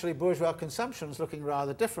that actually bourgeois consumption is looking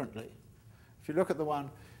rather differently. If you look at the one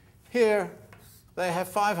here, they have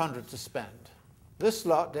 500 to spend. This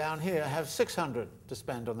lot down here have 600 to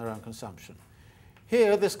spend on their own consumption.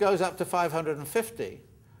 Here, this goes up to 550.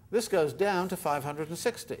 This goes down to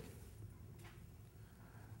 560.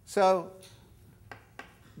 So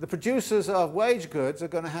the producers of wage goods are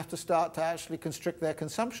going to have to start to actually constrict their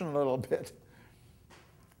consumption a little bit.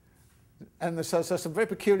 And so some very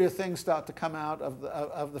peculiar things start to come out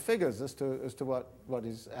of the figures as to what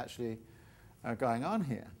is actually going on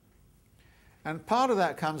here. And part of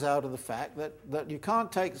that comes out of the fact that you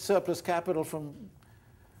can't take surplus capital from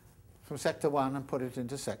sector one and put it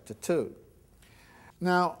into sector two.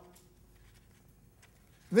 Now,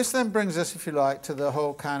 this then brings us, if you like, to the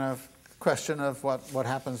whole kind of question of what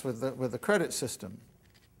happens with the credit system.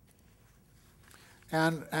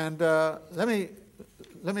 And let me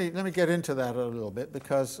get into that a little bit,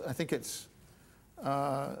 because I think it's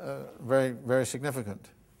very, very significant.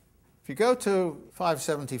 If you go to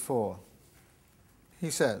 574, he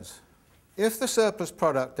says, if the surplus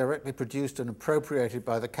product directly produced and appropriated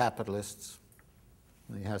by the capitalists,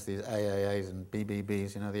 and he has these AAAs and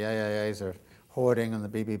BBBs, you know, the AAAs are hoarding and the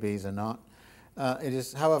BBBs are not, It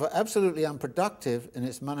is, however, absolutely unproductive in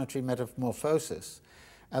its monetary metamorphosis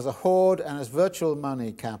as a hoard and as virtual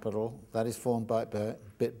money capital that is formed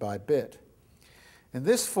bit by bit. In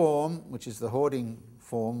this form, which is the hoarding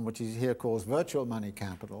form, which he here calls virtual money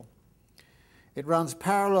capital, it runs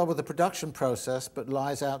parallel with the production process but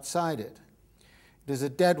lies outside it. It is a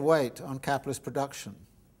dead weight on capitalist production.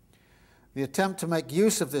 The attempt to make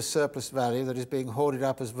use of this surplus value that is being hoarded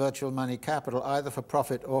up as virtual money capital, either for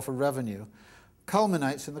profit or for revenue,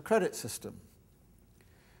 culminates in the credit system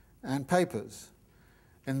and papers.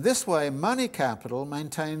 In this way, money capital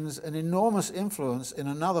maintains an enormous influence in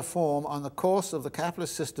another form on the course of the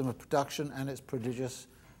capitalist system of production and its prodigious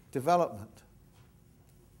development.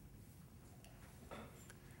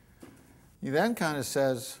 He then kind of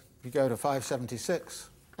says, you go to 576,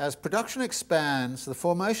 as production expands, the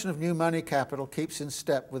formation of new money capital keeps in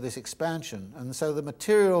step with this expansion, and so the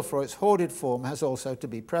material for its hoarded form has also to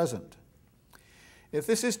be present. If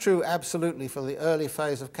this is true absolutely for the early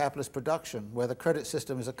phase of capitalist production, where the credit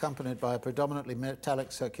system is accompanied by a predominantly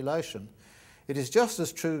metallic circulation, it is just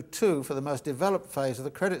as true, too, for the most developed phase of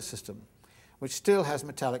the credit system, which still has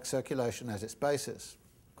metallic circulation as its basis.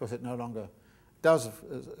 Of course, it no longer does,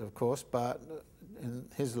 of course, but in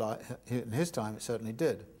his time it certainly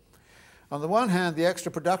did. On the one hand, the extra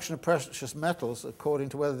production of precious metals, according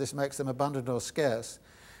to whether this makes them abundant or scarce,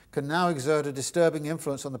 can now exert a disturbing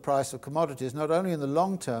influence on the price of commodities, not only in the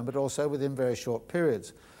long term, but also within very short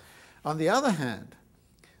periods. On the other hand,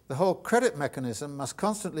 the whole credit mechanism must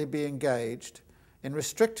constantly be engaged in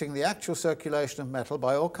restricting the actual circulation of metal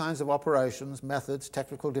by all kinds of operations, methods,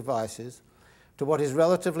 technical devices, to what is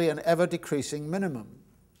relatively an ever-decreasing minimum.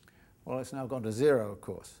 Well, it's now gone to zero, of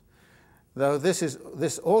course. Though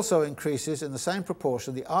this also increases in the same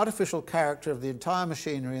proportion the artificial character of the entire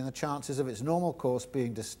machinery and the chances of its normal course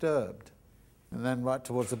being disturbed. And then right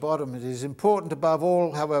towards the bottom, it is important above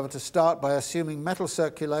all, however, to start by assuming metal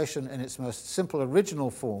circulation in its most simple original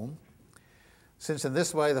form, since in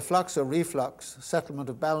this way the flux or reflux, settlement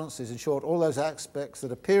of balances, in short, all those aspects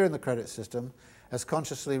that appear in the credit system as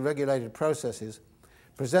consciously regulated processes,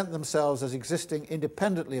 present themselves as existing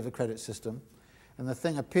independently of the credit system, and the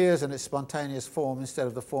thing appears in its spontaneous form instead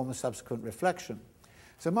of the form of subsequent reflection.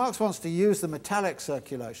 So Marx wants to use the metallic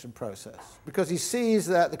circulation process because he sees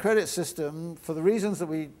that the credit system, for the reasons that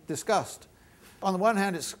we discussed, on the one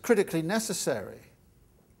hand it's critically necessary.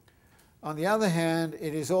 On the other hand,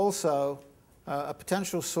 it is also a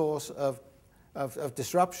potential source of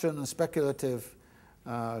disruption and speculative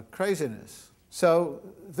craziness. So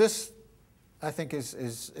this, I think,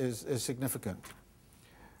 is significant.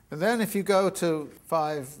 And then if you go to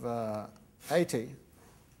 580,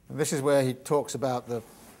 and this is where he talks about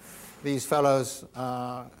these fellows,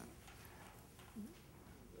 the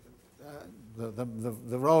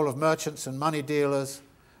role of merchants and money dealers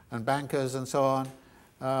and bankers and so on,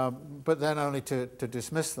 but then only to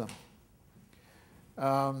dismiss them.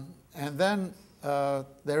 And then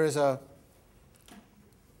there is a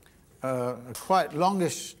quite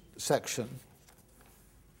longish section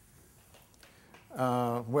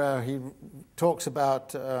where he talks about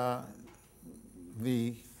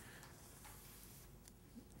the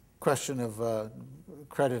question of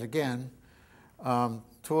credit again.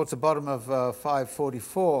 Towards the bottom of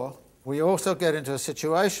 544, we also get into a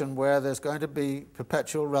situation where there's going to be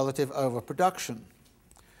perpetual relative overproduction.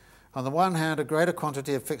 On the one hand, a greater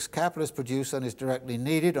quantity of fixed capital is produced than is directly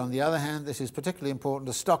needed. On the other hand, this is particularly important,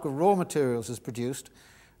 a stock of raw materials is produced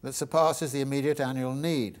that surpasses the immediate annual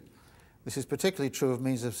need. This is particularly true of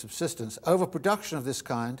means of subsistence. Overproduction of this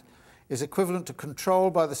kind is equivalent to control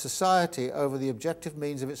by the society over the objective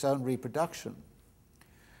means of its own reproduction.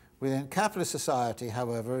 Within capitalist society,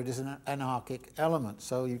 however, it is an anarchic element.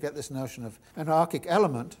 So you get this notion of anarchic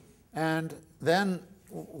element, and then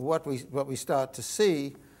what we start to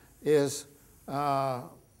see is the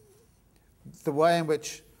way in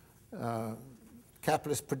which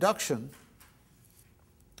capitalist production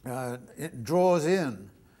it draws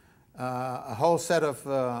in a whole set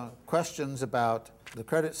of questions about the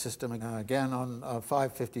credit system. Again on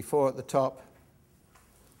 554 at the top,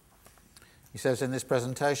 he says, in this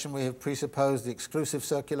presentation we have presupposed the exclusive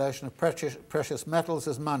circulation of precious metals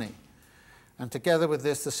as money, and together with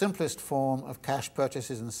this the simplest form of cash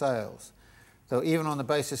purchases and sales. Though even on the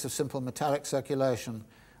basis of simple metallic circulation,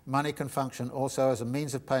 money can function also as a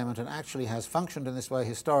means of payment, and actually has functioned in this way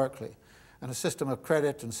historically. And a system of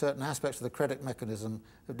credit and certain aspects of the credit mechanism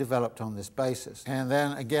have developed on this basis. And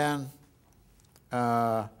then again,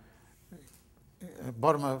 bottom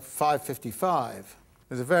of 555,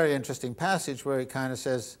 there's a very interesting passage where he kind of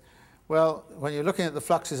says, Well, when you're looking at the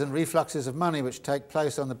fluxes and refluxes of money which take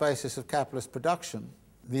place on the basis of capitalist production,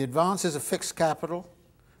 the advances of fixed capital,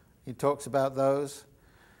 he talks about those.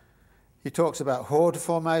 He talks about hoard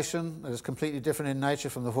formation that is completely different in nature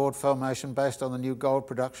from the hoard formation based on the new gold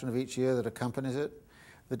production of each year that accompanies it.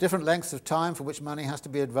 The different lengths of time for which money has to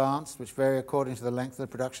be advanced, which vary according to the length of the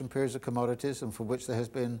production periods of commodities, and for which there has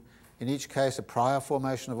been, in each case, a prior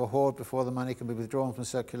formation of a hoard before the money can be withdrawn from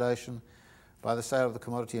circulation by the sale of the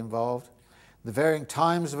commodity involved. The varying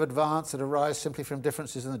times of advance that arise simply from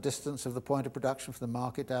differences in the distance of the point of production from the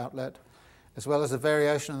market outlet, as well as the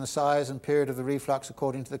variation in the size and period of the reflux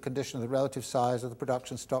according to the condition of the relative size of the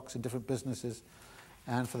production stocks in different businesses,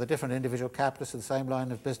 and for the different individual capitalists of the same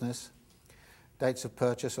line of business, dates of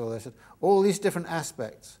purchase, all these different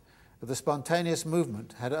aspects of the spontaneous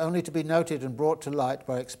movement had only to be noted and brought to light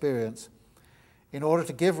by experience in order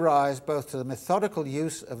to give rise both to the methodical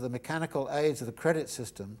use of the mechanical aids of the credit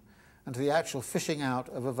system and to the actual fishing out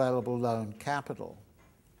of available loan capital.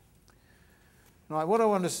 Now, what I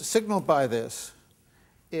want to signal by this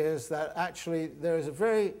is that actually there is a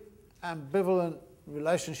very ambivalent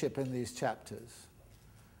relationship in these chapters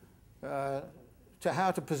to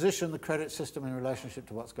how to position the credit system in relationship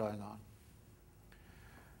to what's going on.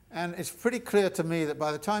 And it's pretty clear to me that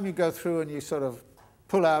by the time you go through and you sort of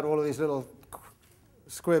pull out all of these little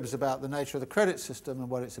squibs about the nature of the credit system and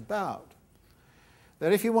what it's about,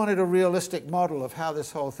 that if you wanted a realistic model of how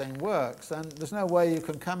this whole thing works, then there's no way you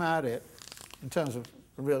can come at it in terms of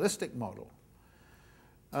a realistic model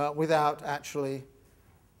without actually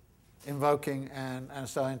invoking and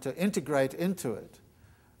starting to integrate into it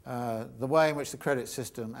the way in which the credit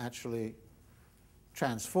system actually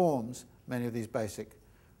transforms many of these basic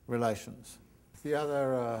relations. The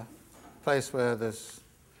other place where there's,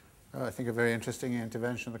 I think, a very interesting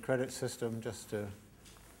intervention of the credit system, just to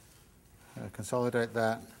consolidate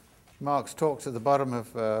that, Marx talks at the bottom of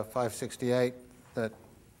 568 that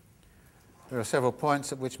there are several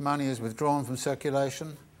points at which money is withdrawn from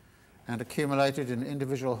circulation and accumulated in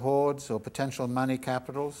individual hoards or potential money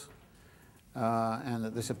capitals, and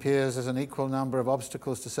that this appears as an equal number of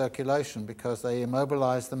obstacles to circulation because they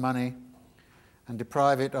immobilize the money and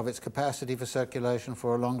deprive it of its capacity for circulation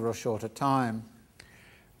for a longer or shorter time.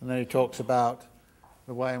 And then he talks about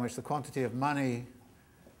the way in which the quantity of money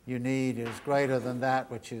you need is greater than that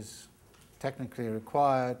which is technically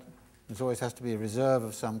required. There always has to be a reserve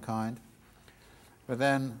of some kind. But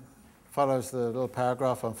then follows the little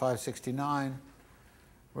paragraph on 569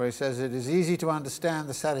 where he says it is easy to understand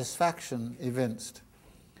the satisfaction evinced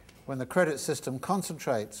when the credit system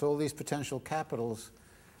concentrates all these potential capitals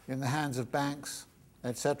in the hands of banks,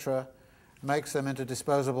 etc., makes them into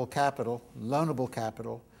disposable capital, loanable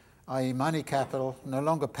capital, i.e. money capital, no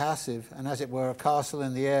longer passive and as it were a castle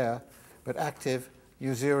in the air, but active,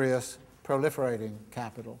 usurious, proliferating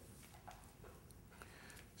capital.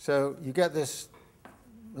 So you get this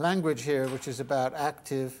language here which is about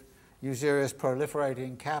active, usurious,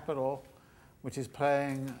 proliferating capital, which is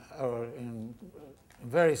playing a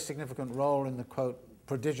very significant role in the, quote,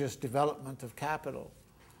 prodigious development of capital.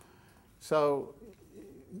 So,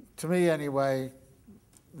 to me anyway,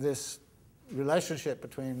 this relationship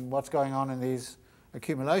between what's going on in these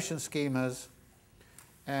accumulation schemas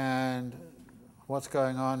and what's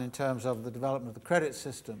going on in terms of the development of the credit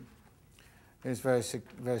system is very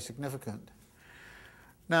significant.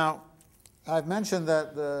 Now, I've mentioned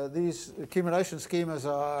that these accumulation schemas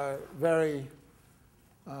are very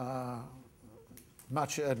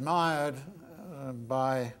much admired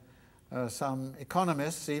by some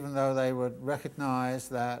economists, even though they would recognize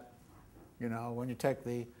that, you know, when you take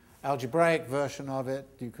the algebraic version of it,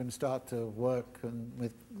 you can start to work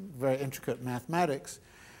with very intricate mathematics.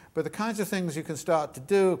 But the kinds of things you can start to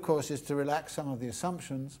do, of course, is to relax some of the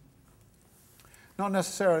assumptions. Not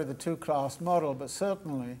necessarily the two-class model, but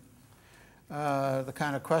certainly the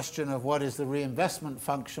kind of question of what is the reinvestment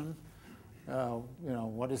function,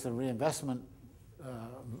 what is the reinvestment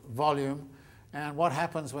volume, and what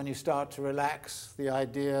happens when you start to relax the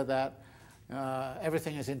idea that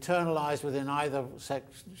everything is internalized within either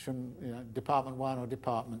section, Department 1 or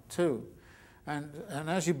Department 2. And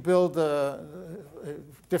as you build the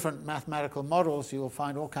different mathematical models, you'll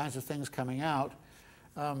find all kinds of things coming out.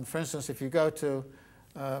 For instance, if you go to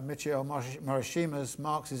Michio Morishima's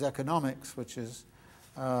Marx's Economics, which is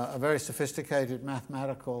a very sophisticated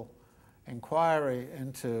mathematical inquiry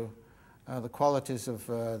into the qualities of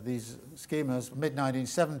these schemas,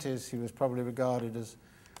 mid-1970s, he was probably regarded as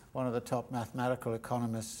one of the top mathematical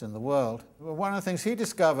economists in the world. One of the things he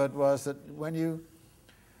discovered was that when you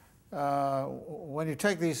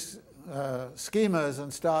take these schemas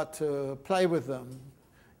and start to play with them,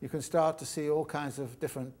 you can start to see all kinds of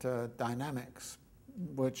different dynamics,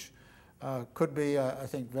 which could be, I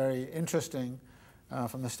think, very interesting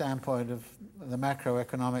from the standpoint of the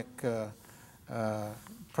macroeconomic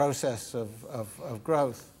process of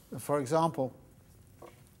growth. For example,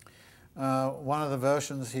 one of the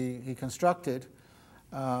versions he constructed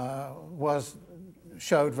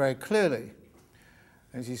showed very clearly,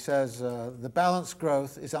 as he says, the balanced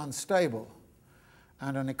growth is unstable,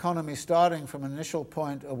 and an economy starting from an initial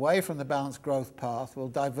point away from the balanced growth path will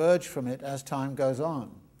diverge from it as time goes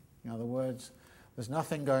on. In other words, there's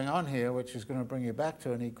nothing going on here which is going to bring you back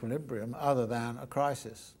to an equilibrium other than a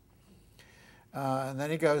crisis. And then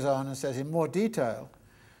he goes on and says, in more detail,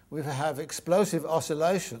 we have explosive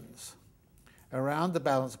oscillations around the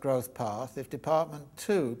balanced growth path if Department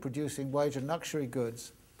 2, producing wage and luxury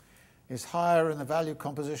goods, is higher in the value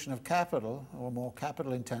composition of capital, or more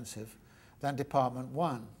capital intensive, than Department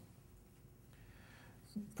 1,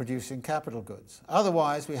 producing capital goods.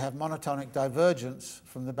 Otherwise, we have monotonic divergence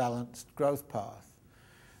from the balanced growth path.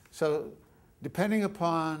 So, depending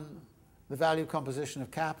upon the value composition of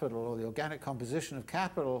capital, or the organic composition of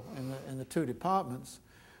capital in the two departments,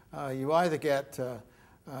 you either get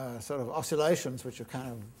sort of oscillations which are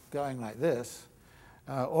kind of going like this,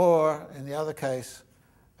 or in the other case,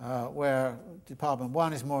 where Department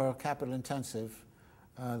 1 is more capital intensive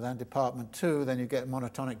than Department 2, then you get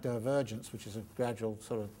monotonic divergence, which is a gradual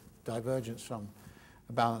sort of divergence from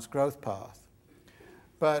a balanced growth path.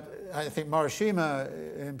 But I think Morishima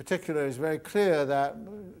in particular is very clear that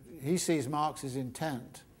he sees Marx's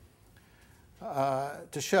intent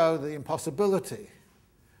to show the impossibility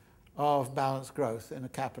of balanced growth in a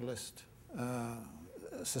capitalist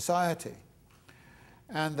society,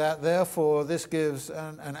 and that therefore this gives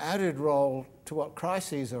an added role to what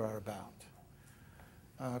crises are about.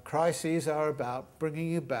 Crises are about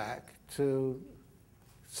bringing you back to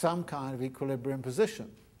some kind of equilibrium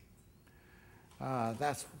position.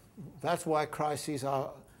 That's why crises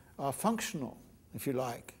are functional, if you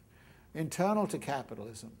like, internal to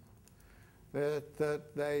capitalism.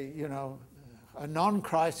 That they, you know, a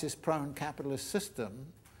non-crisis prone capitalist system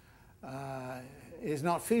is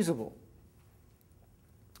not feasible.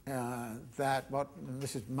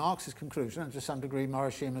 This is Marx's conclusion, and to some degree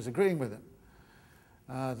Morishima is agreeing with him,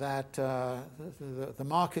 that the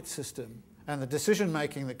market system and the decision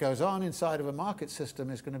making that goes on inside of a market system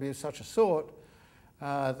is going to be of such a sort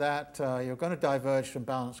that you're going to diverge from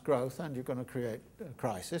balanced growth, and you're going to create a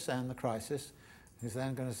crisis, and the crisis is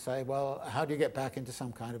then going to say, well, how do you get back into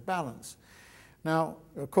some kind of balance? Now,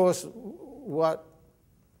 of course, what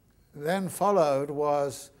then followed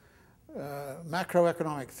was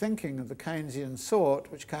macroeconomic thinking of the Keynesian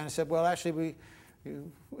sort, which kind of said, well, actually,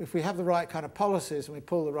 if we have the right kind of policies and we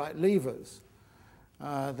pull the right levers,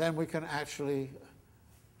 then we can actually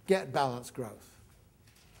get balanced growth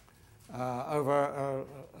over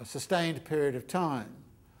a sustained period of time,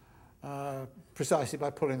 precisely by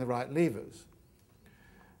pulling the right levers.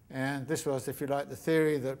 And this was, if you like, the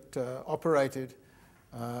theory that operated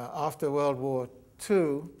after World War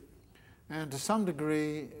II. And to some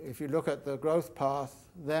degree, if you look at the growth path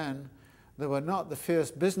then, there were not the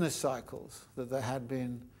fierce business cycles that there had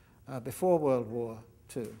been before World War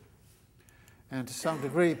II. And to some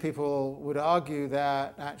degree, people would argue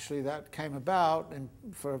that actually that came about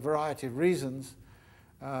for a variety of reasons.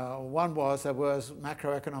 One was there was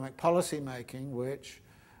macroeconomic policy making, which,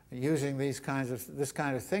 using this kind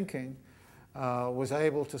of thinking, was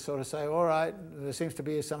able to sort of say, all right, there seems to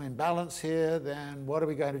be some imbalance here, then what are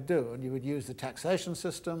we going to do? And you would use the taxation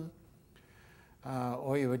system,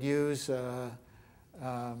 or you would use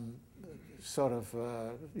in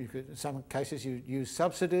some cases you'd use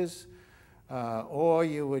subsidies, or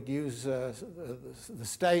you would use the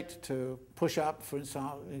state to push up, for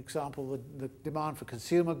example, the demand for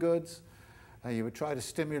consumer goods. You would try to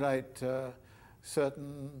stimulate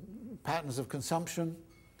certain patterns of consumption.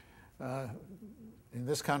 In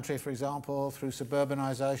this country, for example, through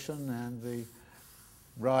suburbanization and the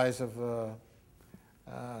rise of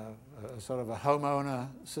sort of a homeowner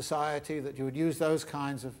society, that you would use those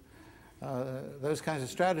kinds of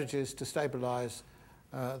strategies to stabilize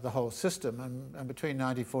the whole system. And between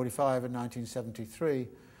 1945 and 1973,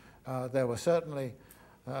 there were certainly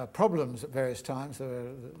problems at various times. There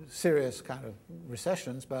were serious kind of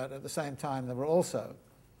recessions, but at the same time there were also,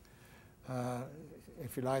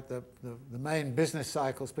 if you like, the main business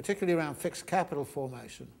cycles, particularly around fixed capital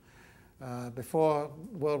formation. Before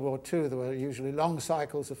World War II, there were usually long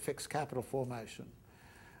cycles of fixed capital formation,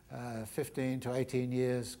 15 to 18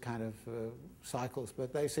 years kind of cycles,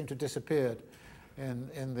 but they seem to have disappeared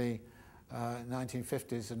in the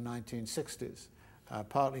 1950s and 1960s.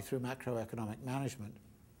 partly through macroeconomic management.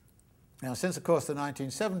 Now, since, of course, the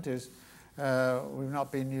 1970s, we've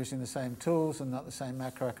not been using the same tools and not the same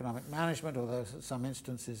macroeconomic management, although in some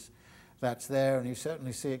instances that's there, and you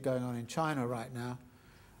certainly see it going on in China right now.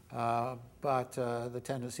 But the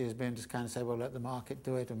tendency has been to kind of say, well, let the market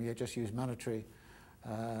do it, and we just use monetary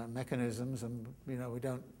mechanisms, and we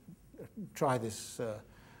don't try this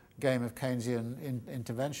game of Keynesian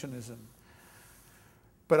interventionism.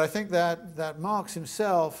 But I think that Marx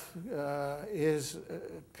himself is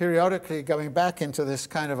periodically going back into this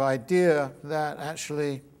kind of idea that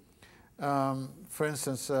actually, for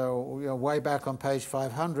instance, way back on page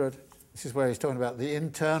 500, this is where he's talking about the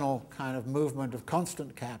internal kind of movement of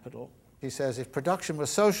constant capital. He says, if production was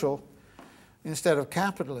social instead of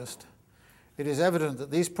capitalist, it is evident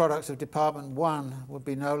that these products of Department 1 would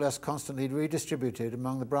be no less constantly redistributed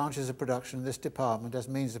among the branches of production in this department as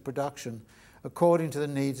means of production according to the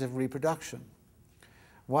needs of reproduction.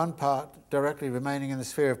 One part directly remaining in the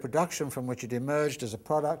sphere of production from which it emerged as a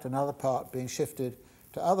product, another part being shifted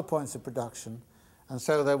to other points of production, and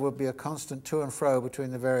so there would be a constant to and fro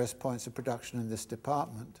between the various points of production in this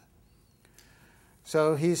department.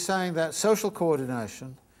 So he's saying that social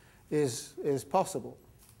coordination is possible.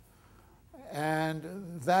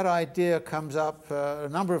 And that idea comes up a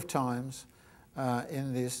number of times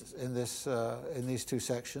in these two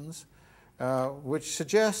sections, which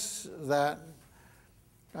suggests that,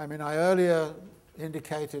 I earlier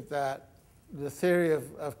indicated that the theory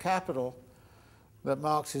of capital that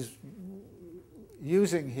Marx is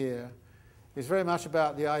using here is very much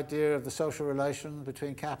about the idea of the social relation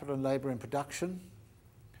between capital and labor in production,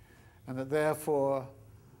 and that therefore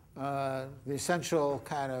the essential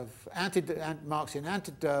kind of Marxian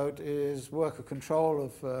antidote is worker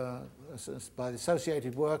control by the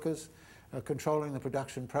associated workers controlling the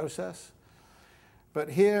production process. But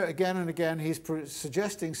here, again and again, he's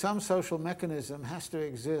suggesting some social mechanism has to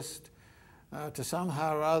exist to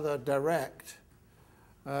somehow or other direct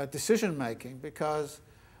decision-making, because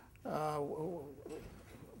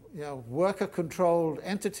worker-controlled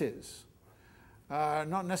entities are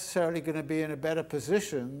not necessarily going to be in a better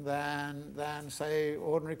position than say,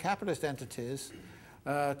 ordinary capitalist entities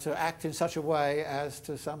to act in such a way as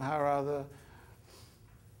to somehow or other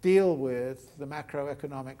deal with the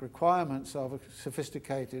macroeconomic requirements of a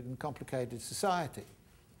sophisticated and complicated society.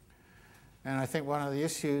 And I think one of the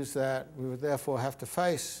issues that we would therefore have to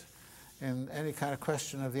face in any kind of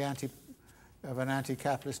question of an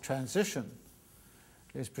anti-capitalist transition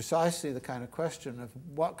is precisely the kind of question of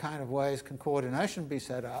what kind of ways can coordination be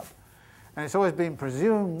set up. And it's always been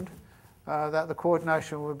presumed that the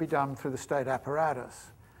coordination would be done through the state apparatus.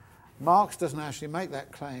 Marx doesn't actually make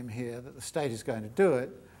that claim here, that the state is going to do it,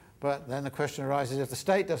 but then the question arises, if the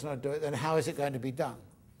state does not do it, then how is it going to be done?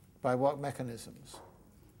 By what mechanisms?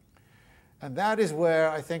 And that is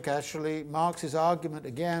where I think actually Marx's argument,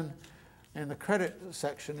 again, in the credit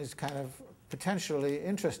section is kind of potentially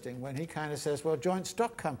interesting, when he kind of says, well, joint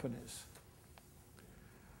stock companies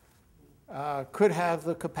could have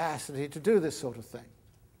the capacity to do this sort of thing.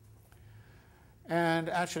 And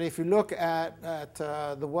actually, if you look at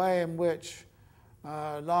the way in which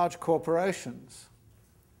large corporations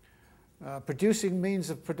producing means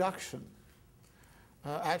of production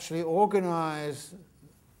actually organize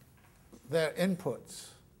their inputs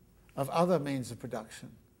of other means of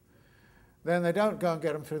production, then they don't go and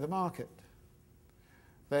get them through the market.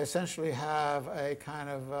 They essentially have a kind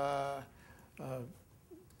of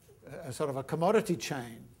a sort of a commodity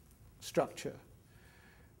chain structure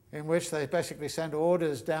in which they basically send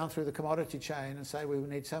orders down through the commodity chain and say, we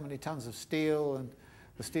need so many tons of steel, and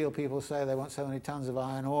the steel people say they want so many tons of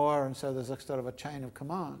iron ore, and so there's a sort of a chain of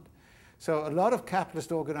command. So a lot of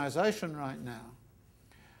capitalist organization right now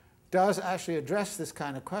does actually address this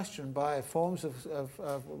kind of question by forms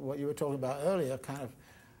of what you were talking about earlier, kind of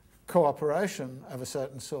cooperation of a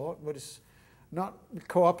certain sort, but it's not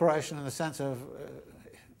cooperation in the sense of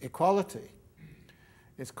equality.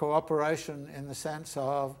 It's cooperation in the sense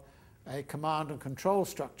of a command and control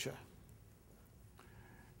structure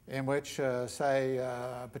in which, say,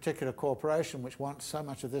 a particular corporation which wants so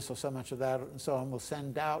much of this or so much of that and so on will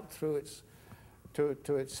send out through its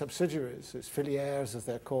to its subsidiaries, its filières as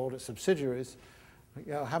they're called, its subsidiaries,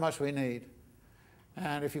 how much we need.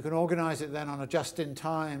 And if you can organize it then on a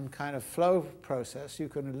just-in-time kind of flow process, you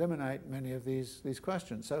can eliminate many of these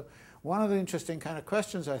questions. So one of the interesting kind of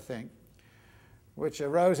questions, I think, which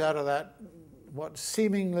arose out of that, what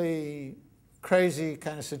seemingly crazy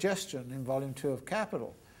kind of suggestion in Volume 2 of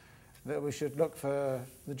Capital, that we should look for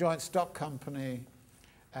the joint stock company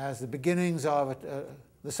as the beginnings of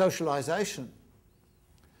the socialization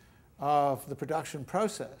of the production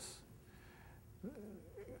process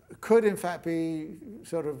could in fact be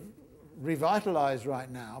sort of revitalized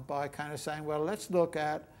right now by kind of saying, well, let's look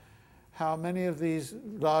at how many of these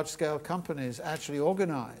large-scale companies actually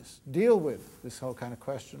organize, deal with this whole kind of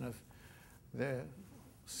question of the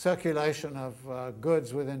circulation of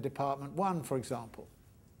goods within Department 1, for example.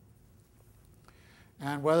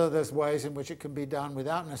 And whether there's ways in which it can be done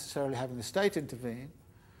without necessarily having the state intervene,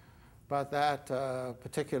 but that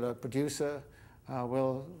particular producer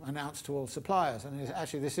will announce to all suppliers. And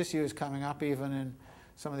actually this issue is coming up even in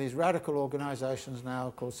some of these radical organizations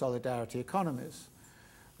now called solidarity economies.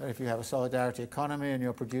 That if you have a solidarity economy and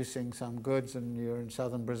you're producing some goods and you're in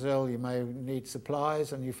southern Brazil, you may need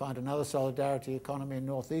supplies, and you find another solidarity economy in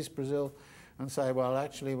northeast Brazil and say, well,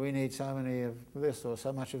 actually we need so many of this or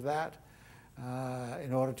so much of that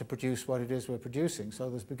in order to produce what it is we're producing. So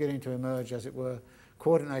there's beginning to emerge, as it were,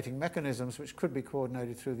 coordinating mechanisms which could be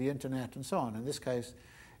coordinated through the internet and so on. In this case,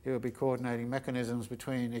 it would be coordinating mechanisms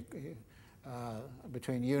between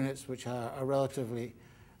units which are relatively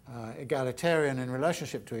egalitarian in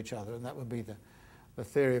relationship to each other, and that would be the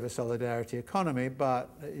theory of a solidarity economy. But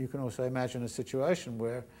you can also imagine a situation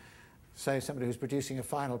where, say, somebody who's producing a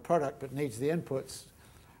final product but needs the inputs,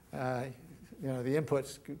 the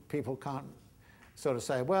inputs, people can't sort of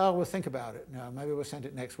say, well, we'll think about it. Maybe we'll send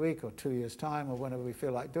it next week or 2 years' time or whenever we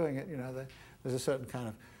feel like doing it. There's a certain kind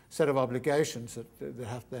of set of obligations that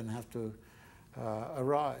then have to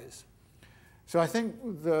arise. So I think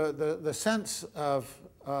the sense of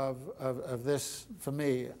this, for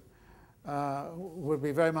me, would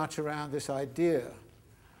be very much around this idea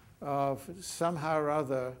of somehow or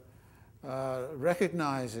other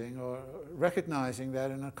recognizing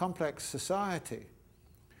that in a complex society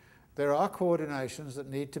there are coordinations that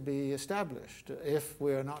need to be established if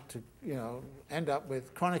we're not to end up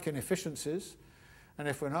with chronic inefficiencies, and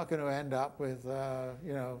if we're not going to end up with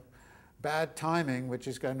bad timing, which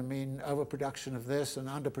is going to mean overproduction of this and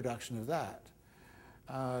underproduction of that.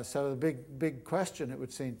 So the big question, it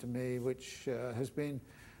would seem to me, which has been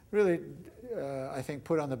really, I think,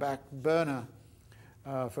 put on the back burner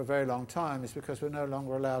for a very long time, is because we're no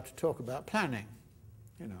longer allowed to talk about planning.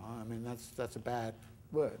 I mean, that's a bad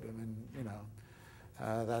word. I mean,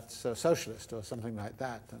 that's socialist or something like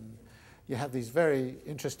that. And you have these very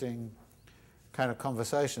interesting kind of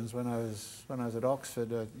conversations. When I was at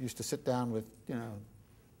Oxford, I used to sit down with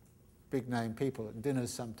big name people at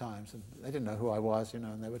dinners sometimes, and they didn't know who I was,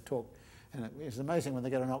 and they would talk. And it was amazing when they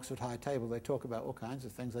get an Oxford high table, they talk about all kinds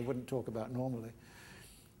of things they wouldn't talk about normally.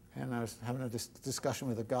 And I was having a discussion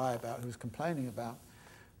with a guy who was complaining about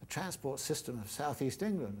the transport system of southeast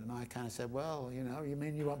England, and I kind of said, well, you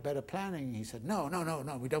mean you want better planning? He said, no,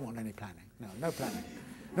 we don't want any planning. No planning,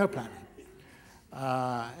 no planning.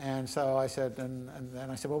 And so I said, and then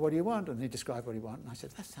I said, well, what do you want? And he described what he wanted. And I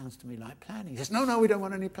said, that sounds to me like planning. He says, no, we don't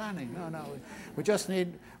want any planning. No, we just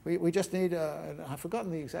need, I've forgotten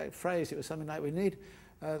the exact phrase. It was something like, we need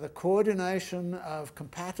the coordination of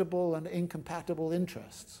compatible and incompatible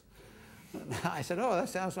interests. And I said, oh, that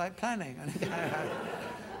sounds like planning.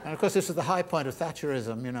 And of course, this is the high point of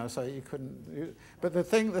Thatcherism, so you couldn't. But the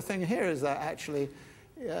thing here is that actually,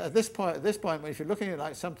 at this point, if you're looking at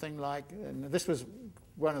like something like, and this was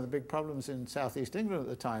one of the big problems in southeast England at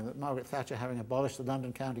the time, that Margaret Thatcher, having abolished the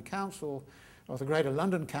London County Council, or the Greater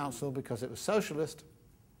London Council because it was socialist,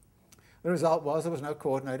 the result was there was no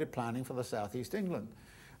coordinated planning for the southeast England.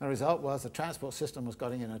 And the result was the transport system was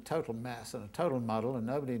getting in a total mess and a total muddle, and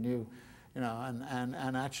nobody knew,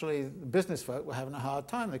 and actually business folk were having a hard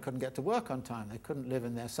time. They couldn't get to work on time. They couldn't live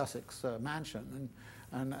in their Sussex mansion,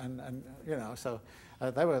 so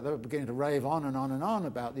they were beginning to rave on and on and on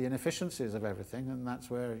about the inefficiencies of everything, and that's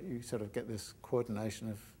where you sort of get this coordination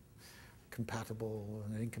of compatible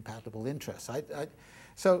and incompatible interests.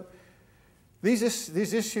 So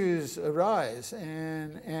these issues arise,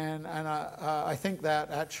 and I think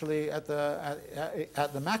that actually at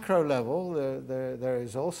the macro level there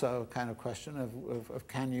is also a kind of question of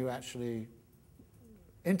can you actually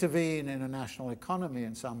intervene in a national economy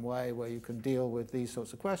in some way where you can deal with these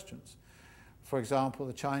sorts of questions. For example,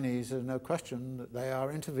 the Chinese, there's no question that they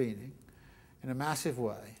are intervening in a massive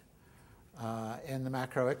way in the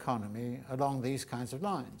macroeconomy along these kinds of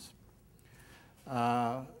lines.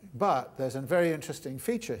 But there's a very interesting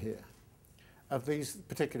feature here of these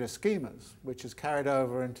particular schemas, which is carried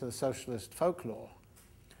over into the socialist folklore.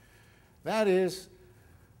 That is,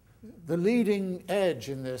 the leading edge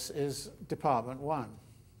in this is Department 1.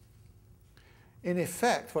 In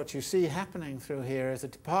effect, what you see happening through here is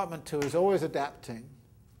that Department 2 is always adapting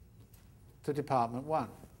to Department 1.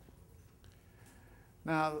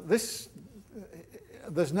 Now, this,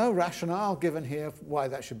 there's no rationale given here for why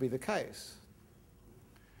that should be the case.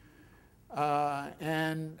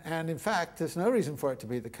 And in fact, there's no reason for it to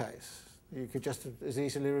be the case. You could just as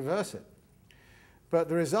easily reverse it. But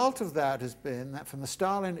the result of that has been that from the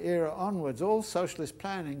Stalin era onwards, all socialist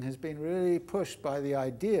planning has been really pushed by the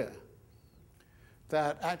idea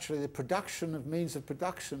that actually the production of means of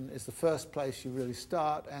production is the first place you really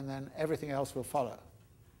start, and then everything else will follow.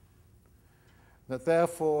 That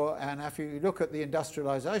therefore, and if you look at the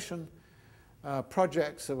industrialization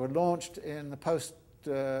projects that were launched in the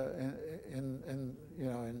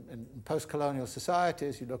post-colonial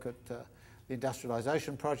societies, you look at the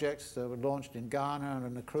industrialization projects that were launched in Ghana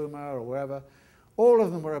and Nkrumah or wherever, all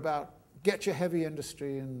of them were about get your heavy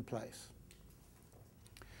industry in place.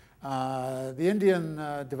 The Indian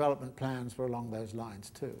development plans were along those lines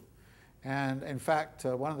too. And in fact,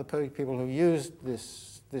 one of the people who used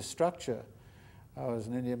this structure was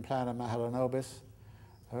an Indian planner, Mahalanobis,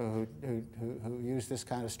 who used this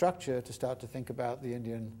kind of structure to start to think about the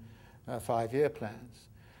Indian 5-year plans.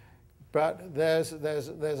 But there's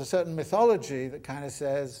a certain mythology that kind of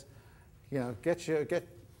says, you know, get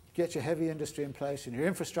your heavy industry in place and your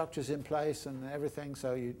infrastructure's in place and everything.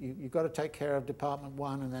 So you've got to take care of Department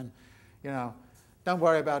 1, and then, you know, don't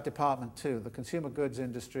worry about Department 2, the consumer goods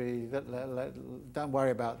industry. Don't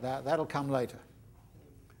worry about that. That'll come later.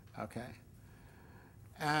 Okay.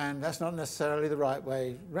 And that's not necessarily the right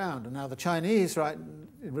way round. And now the Chinese, right,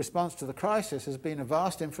 in response to the crisis, has been a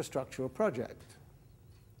vast infrastructural project,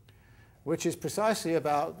 which is precisely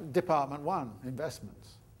about Department 1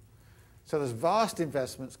 investments. So there's vast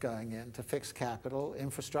investments going into fixed capital,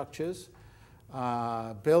 infrastructures,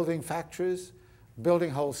 building factories,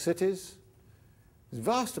 building whole cities. There's a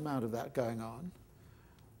vast amount of that going on.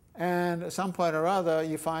 And at some point or other,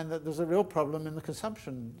 you find that there's a real problem in the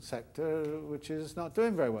consumption sector, which is not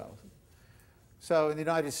doing very well. So in the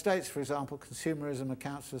United States, for example, consumerism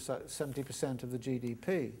accounts for 70% of the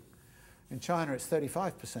GDP. In China, it's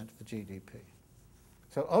 35% of the GDP.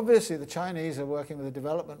 So obviously, the Chinese are working with a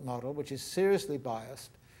development model which is seriously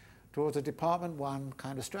biased towards a Department 1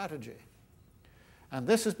 kind of strategy. And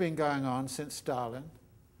this has been going on since Stalin,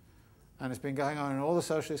 and it's been going on in all the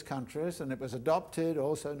socialist countries, and it was adopted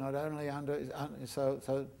also not only under,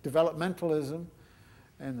 so developmentalism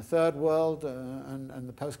in the Third World and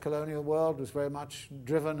the post-colonial world was very much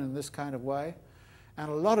driven in this kind of way,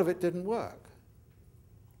 and a lot of it didn't work.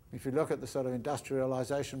 If you look at the sort of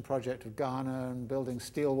industrialization project of Ghana and building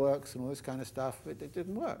steelworks and all this kind of stuff, it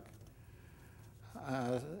didn't work.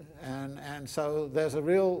 And so there's a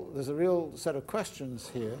real set of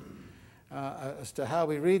questions here as to how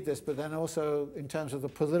we read this, but then also in terms of the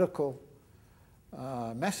political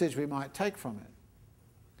message we might take from it.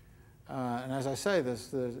 And as I say,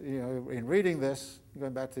 there's, you know, in reading this,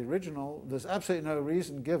 going back to the original, there's absolutely no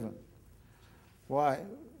reason given why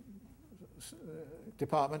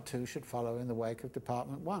Department 2 should follow in the wake of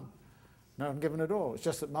Department 1. None given at all. It's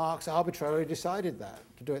just that Marx arbitrarily decided that,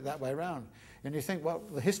 to do it that way around. And you think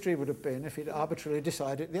what the history would have been if he'd arbitrarily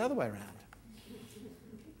decided it the other way around.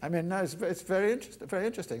 I mean, no, it's very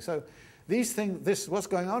interesting. So these things, what's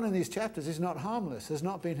going on in these chapters is not harmless, has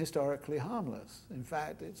not been historically harmless. In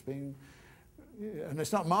fact, it's been, and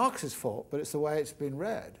it's not Marx's fault, but it's the way it's been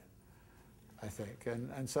read, I think.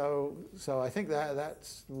 And so I think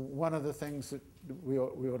that's one of the things that we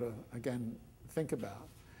ought to, again, think about.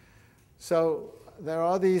 So there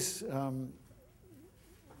are these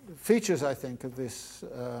features, I think, of this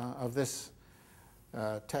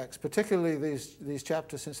text, particularly these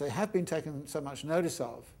chapters, since they have been taken so much notice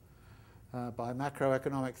of by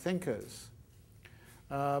macroeconomic thinkers.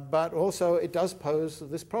 But also it does pose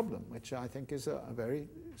this problem, which I think is a very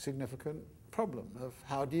significant problem of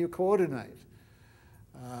how do you coordinate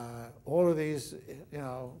all of these, you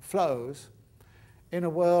know, flows in a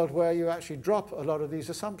world where you actually drop a lot of these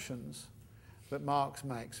assumptions that Marx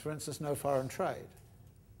makes. For instance, no foreign trade.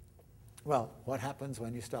 Well, what happens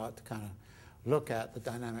when you start to kind of look at the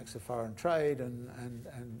dynamics of foreign trade and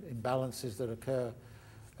imbalances that occur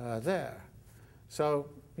there? So,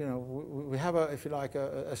 you know, we have, if you like,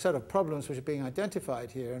 a set of problems which are being identified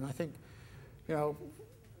here, and I think, you know,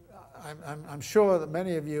 I'm sure that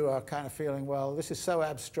many of you are kind of feeling, well, this is so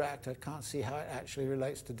abstract, I can't see how it actually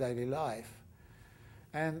relates to daily life.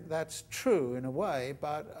 And that's true in a way,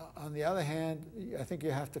 but on the other hand, I think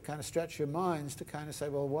you have to kind of stretch your minds to kind of say,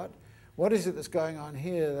 well, what is it that's going on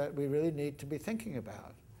here that we really need to be thinking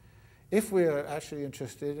about if we are actually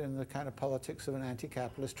interested in the kind of politics of an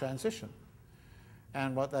anti-capitalist transition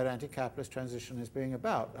and what that anti-capitalist transition is being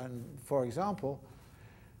about. And for example,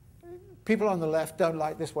 people on the left don't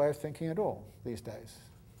like this way of thinking at all these days.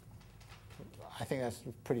 I think that's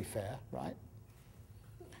pretty fair, right?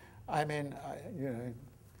 I mean,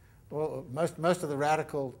 well, most of the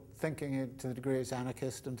radical thinking, to the degree it's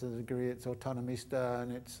anarchist and to the degree it's autonomista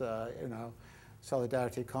and it's,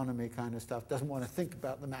 solidarity economy kind of stuff, doesn't want to think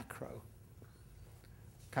about the macro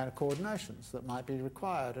kind of coordinations that might be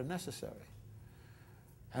required and necessary.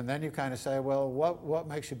 And then you kind of say, well, what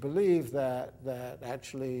makes you believe that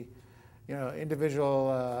actually, individual,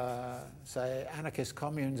 say, anarchist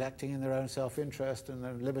communes acting in their own self-interest and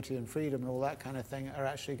their liberty and freedom and all that kind of thing are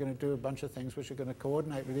actually going to do a bunch of things which are going to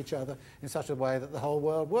coordinate with each other in such a way that the whole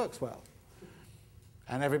world works well.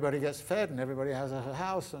 And everybody gets fed and everybody has a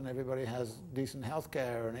house and everybody has decent health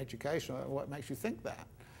care and education. What makes you think that?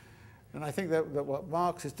 And I think that what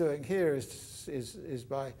Marx is doing here is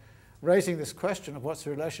by raising this question of what's the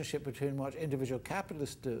relationship between what individual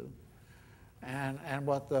capitalists do and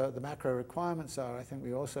what the macro requirements are. I think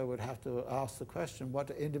we also would have to ask the question, what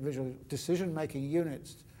do individual decision-making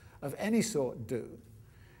units of any sort do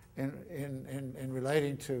in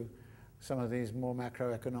relating to some of these more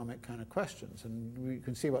macroeconomic kind of questions. And we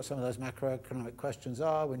can see what some of those macroeconomic questions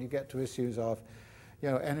are when you get to issues of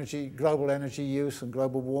global energy use and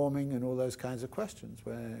global warming and all those kinds of questions,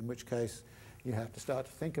 in which case you have to start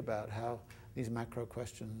to think about how these macro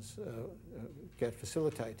questions get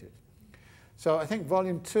facilitated. So I think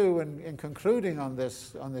Volume 2, in concluding on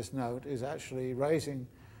this note, is actually raising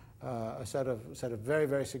a set of very,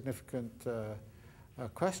 very significant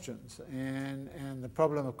questions. And the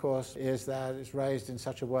problem, of course, is that it's raised in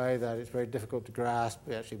such a way that it's very difficult to grasp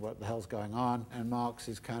actually what the hell's going on. And Marx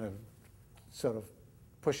is kind of sort of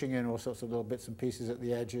pushing in all sorts of little bits and pieces at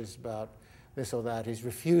the edges about this or that. He's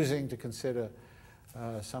refusing to consider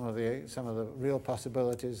some of the real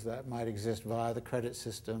possibilities that might exist via the credit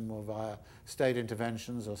system or via state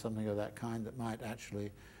interventions or something of that kind that might actually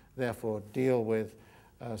therefore deal with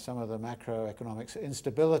some of the macroeconomic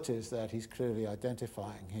instabilities that he's clearly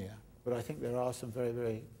identifying here. But I think there are some very,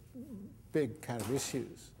 very big kind of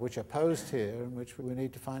issues which are posed here and which we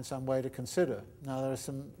need to find some way to consider. Now there are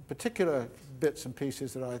some particular bits and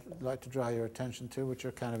pieces that I'd like to draw your attention to which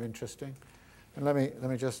are kind of interesting. And let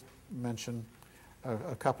me just mention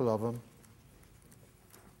a couple of them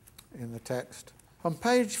in the text. On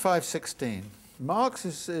page 516, Marx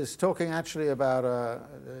is talking actually about,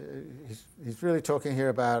 he's really talking here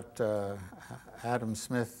about Adam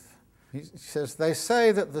Smith. He says, they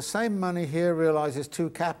say that the same money here realizes two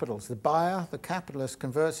capitals. The buyer, the capitalist,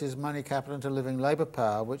 converts his money capital into living labor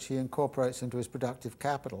power, which he incorporates into his productive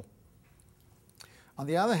capital. On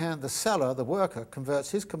the other hand, the seller, the worker,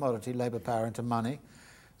 converts his commodity labor power into money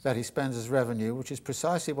that he spends as revenue, which is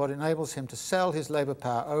precisely what enables him to sell his labor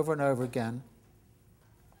power over and over again,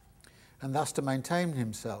 and thus to maintain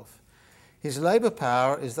himself. His labor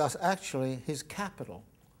power is thus actually his capital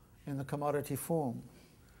in the commodity form,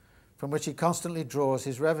 from which he constantly draws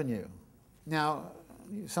his revenue. Now,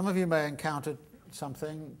 some of you may have encountered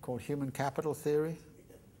something called human capital theory.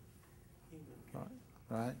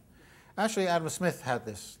 Right. Actually, Adam Smith had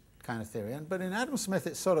this kind of theory, but in Adam Smith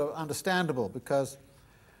it's sort of understandable because,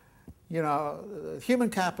 human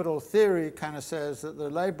capital theory kind of says that the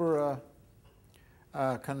laborer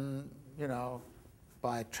can,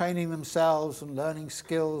 by training themselves and learning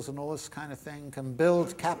skills and all this kind of thing, can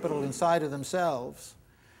build capital inside of themselves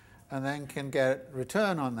and then can get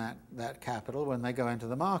return on that capital when they go into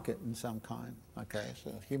the market in some kind. Okay,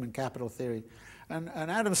 so human capital theory. And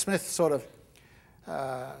Adam Smith sort of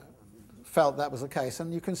felt that was the case.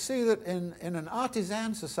 And you can see that in an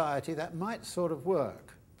artisan society that might sort of work.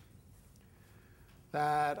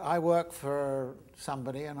 That I work for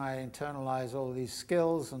somebody and I internalize all these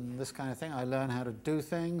skills and this kind of thing. I learn how to do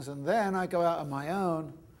things and then I go out on my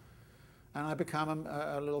own and I become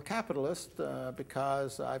a little capitalist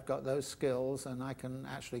because I've got those skills and I can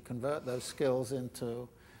actually convert those skills into,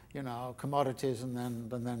 commodities and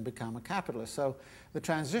then become a capitalist. So the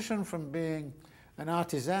transition from being an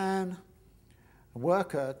artisan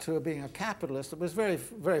worker to being a capitalist, it was very,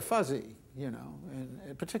 very fuzzy,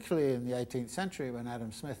 particularly in the 18th century when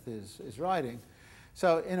Adam Smith is writing.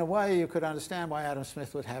 So in a way you could understand why Adam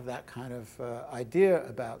Smith would have that kind of idea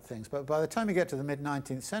about things. But by the time you get to the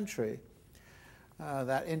mid-19th century,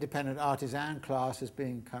 that independent artisan class is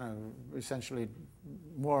being kind of essentially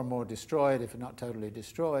more and more destroyed, if not totally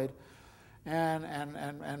destroyed.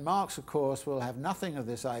 And Marx, of course, will have nothing of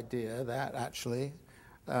this idea that actually,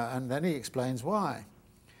 and then he explains why,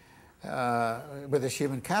 with his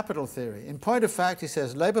human capital theory. In point of fact, he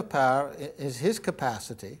says, labor power is his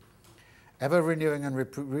capacity, ever renewing and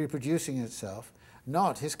reproducing itself,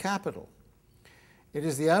 not his capital. It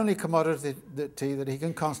is the only commodity that he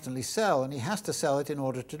can constantly sell, and he has to sell it in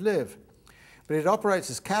order to live. but it operates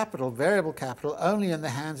as capital, variable capital, only in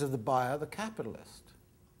the hands of the buyer, the capitalist.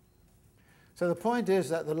 So the point is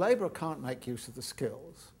that the labourer can't make use of the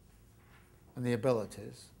skills and the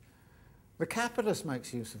abilities. The capitalist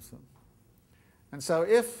makes use of them. And so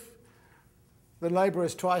if the labourer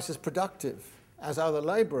is twice as productive as other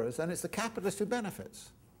labourers, then it's the capitalist who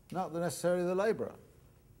benefits, not necessarily the labourer.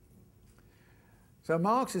 So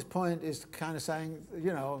Marx's point is kind of saying,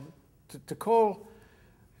 you know, to call,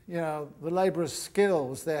 you know, the labourer's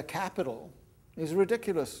skills their capital is a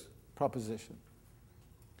ridiculous proposition.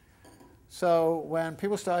 So when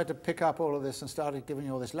people started to pick up all of this and started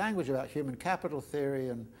giving all this language about human capital theory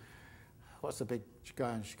and what's the big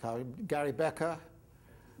guy in Chicago, Gary Becker,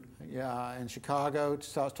 yeah, in Chicago,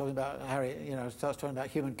 starts talking about starts talking about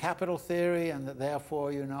human capital theory, and that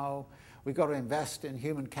therefore, you know, we've got to invest in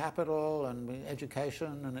human capital and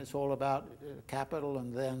education, and it's all about capital,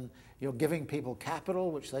 and then you're giving people capital,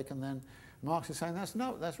 which they can then. Marx is saying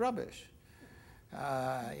that's rubbish.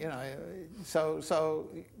 You know, so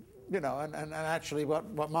you know, and actually,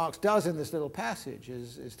 what Marx does in this little passage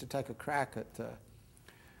is to take a crack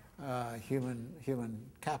at human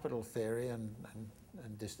capital theory and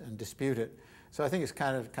dispute it. So I think it's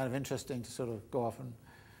kind of interesting to sort of go off and,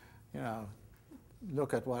 you know,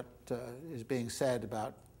 look at what is being said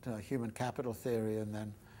about human capital theory, and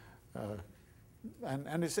then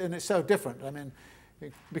and it's so different. I mean,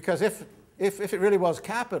 because if it really was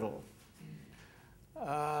capital,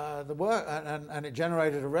 the work and it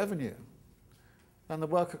generated a revenue, then the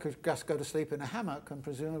worker could just go to sleep in a hammock and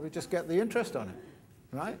presumably just get the interest on it,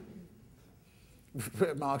 right?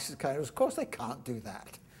 Marx is kind of course they can't do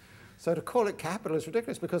that. So to call it capital is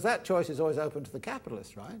ridiculous, because that choice is always open to the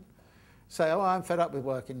capitalist, right? Say, oh, I'm fed up with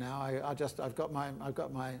working now.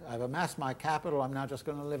 I've amassed my capital. I'm now just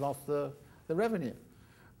going to live off the revenue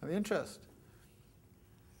and the interest.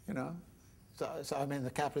 You know, so I mean, the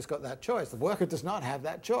capitalist got that choice. The worker does not have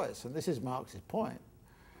that choice, and this is Marx's point.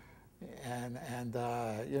 And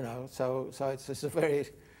you know, so it's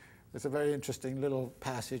a very interesting little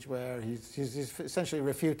passage where he's essentially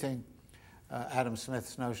refuting Adam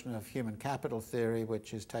Smith's notion of human capital theory,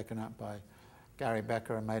 which is taken up by Gary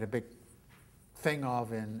Becker and made a big thing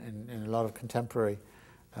of in a lot of contemporary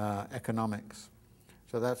economics.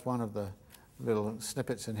 So that's one of the little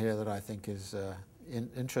snippets in here that I think is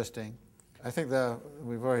interesting. I think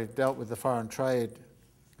we've already dealt with the foreign trade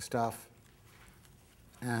stuff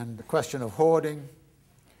and the question of hoarding.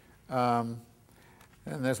 And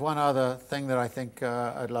there's one other thing that I think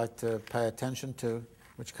I'd like to pay attention to,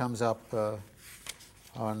 which comes up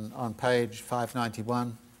on page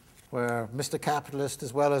 591, where Mr. Capitalist,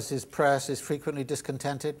 as well as his press, is frequently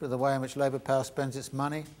discontented with the way in which labour power spends its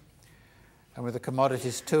money, and with the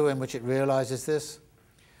commodities too in which it realises this.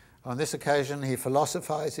 On this occasion, he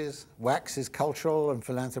philosophises, waxes cultural and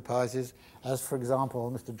philanthropises, as, for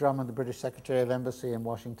example, Mr. Drummond, the British Secretary of Embassy in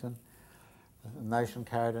Washington. The Nation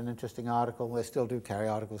carried an interesting article. They still do carry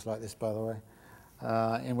articles like this, by the way,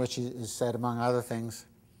 in which he said, among other things,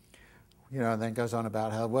 you know, and then goes on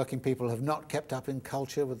about how working people have not kept up in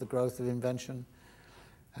culture with the growth of invention,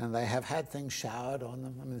 and they have had things showered on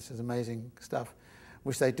them. I mean, this is amazing stuff,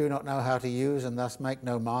 which they do not know how to use and thus make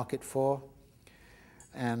no market for.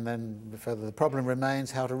 And then further, the problem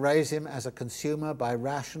remains how to raise him as a consumer by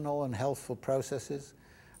rational and healthful processes.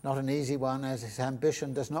 Not an easy one, as his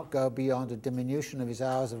ambition does not go beyond a diminution of his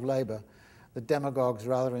hours of labour, the demagogues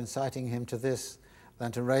rather inciting him to this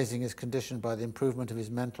than to raising his condition by the improvement of his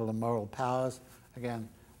mental and moral powers. Again,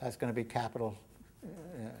 that's going to be capital,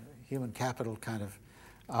 human capital kind of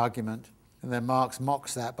argument. And then Marx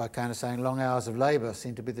mocks that by kind of saying long hours of labour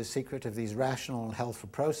seem to be the secret of these rational and healthful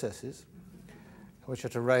processes, which are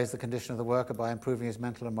to raise the condition of the worker by improving his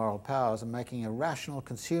mental and moral powers and making a rational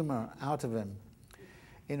consumer out of him.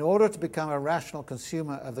 In order to become a rational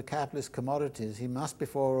consumer of the capitalist commodities, he must,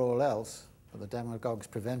 before all else, for the demagogues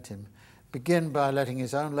prevent him, begin by letting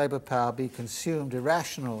his own labour power be consumed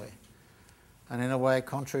irrationally and in a way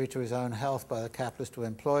contrary to his own health by the capitalist who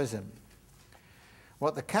employs him.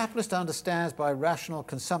 What the capitalist understands by rational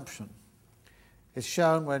consumption is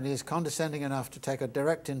shown when he is condescending enough to take a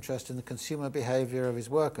direct interest in the consumer behaviour of his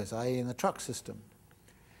workers, i.e. in the truck system.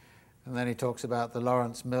 And then he talks about the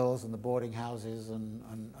Lawrence Mills and the boarding houses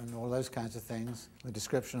and all those kinds of things, the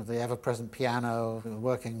description of the ever-present piano, the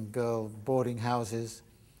working girl boarding houses.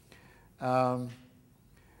 So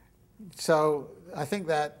I think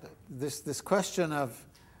that this question of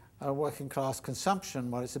working class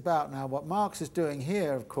consumption, what it's about now, what Marx is doing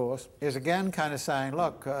here, of course, is again kind of saying,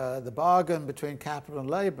 look, the bargain between capital and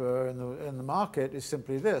labour in the market is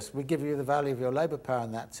simply this: we give you the value of your labour power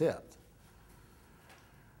and that's it.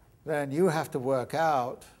 then you have to work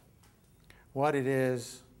out what it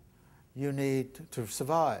is you need to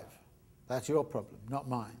survive. That's your problem, not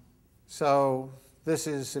mine. So this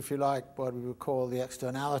is, if you like, what we would call the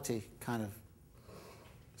externality kind of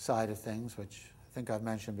side of things, which I think I've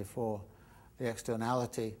mentioned before, the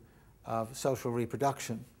externality of social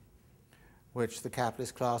reproduction, which the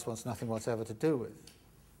capitalist class wants nothing whatsoever to do with.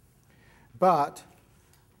 But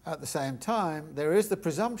at the same time, there is the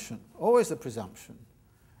presumption, always the presumption,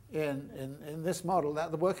 in this model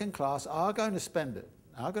that the working class are going to spend it,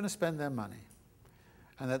 are going to spend their money,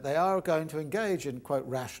 and that they are going to engage in, quote,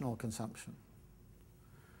 rational consumption.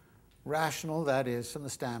 Rational, that is, from the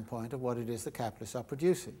standpoint of what it is the capitalists are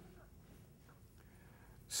producing.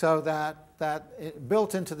 So that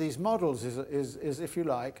built into these models is, if you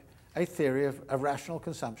like, a theory of rational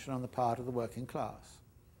consumption on the part of the working class.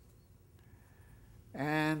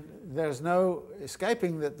 And there's no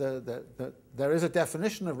escaping that there is a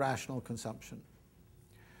definition of rational consumption.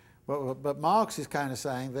 But Marx is kind of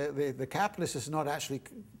saying that the capitalist is not actually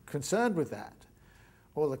concerned with that.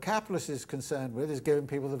 All the capitalist is concerned with is giving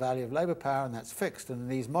people the value of labor power, and that's fixed. And in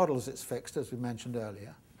these models it's fixed, as we mentioned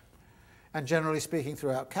earlier. And generally speaking,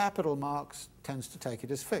 throughout Capital, Marx tends to take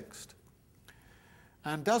it as fixed.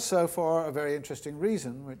 And does so for a very interesting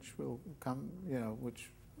reason, which will come, which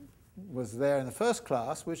was there in the first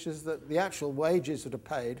class, which is that the actual wages that are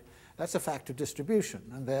paid, that's a fact of distribution,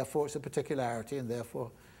 and therefore it's a particularity, and therefore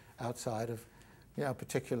outside of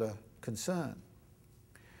particular concern.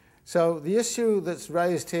 So the issue that's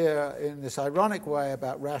raised here in this ironic way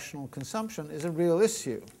about rational consumption is a real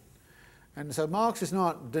issue. And so Marx is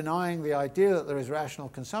not denying the idea that there is rational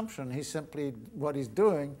consumption. He's simply, what he's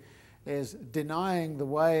doing is denying the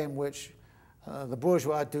way in which the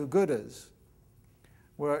bourgeois do-gooders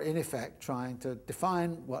were in effect trying to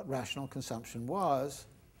define what rational consumption was,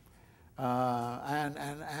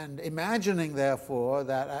 and imagining therefore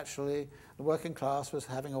that actually the working class was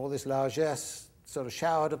having all this largesse sort of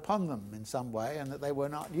showered upon them in some way, and that they were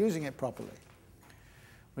not using it properly.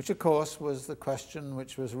 Which of course was the question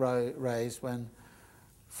which was raised when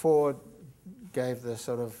Ford gave the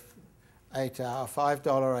sort of $5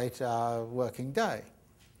 8-hour working day,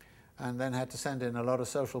 and then had to send in a lot of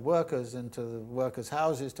social workers into the workers'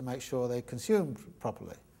 houses to make sure they consumed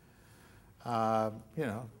properly.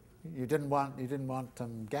 You didn't want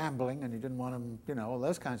them gambling, and you didn't want them, all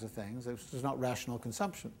those kinds of things. It was not rational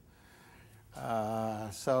consumption.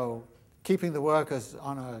 So keeping the workers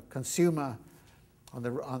on a consumer, on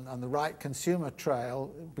the right consumer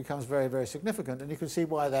trail becomes very, very significant, and you can see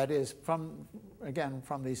why that is from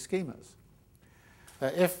these schemas.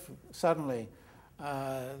 If suddenly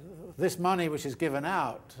this money which is given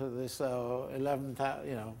out, this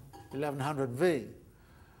 1100 V,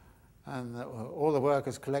 and all the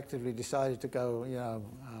workers collectively decided to go,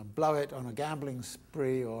 blow it on a gambling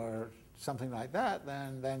spree or something like that,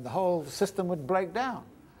 then the whole system would break down.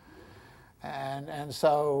 And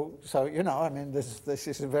so I mean, this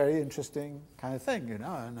is a very interesting kind of thing, and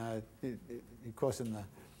of course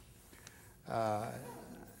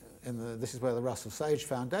this is where the Russell Sage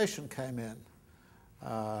Foundation came in.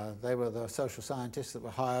 They were the social scientists that were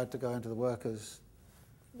hired to go into the workers'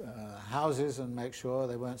 houses and make sure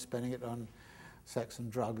they weren't spending it on sex and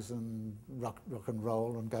drugs and rock and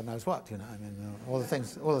roll and God knows what, I mean, all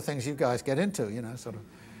the things you guys get into, sort of.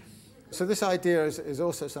 So this idea is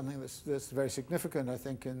also something that's very significant, I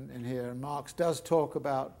think, in here. And Marx does talk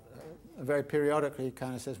about, very periodically, he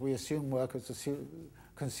kind of says, we assume workers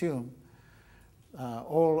consume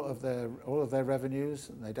all of their revenues,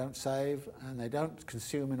 and they don't save, and they don't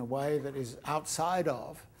consume in a way that is outside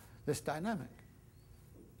of this dynamic.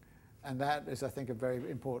 And that is, I think, a very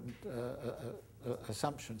important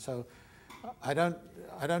assumption. So I don't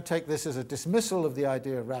take this as a dismissal of the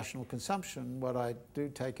idea of rational consumption. What I do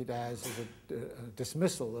take it as is a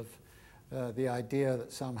dismissal of the idea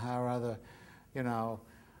that somehow or other,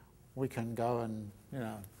 we can go and,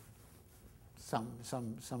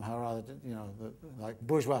 somehow or other, like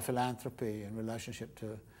bourgeois philanthropy in relationship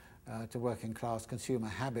to working class consumer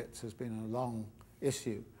habits has been a long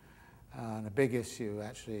issue, and a big issue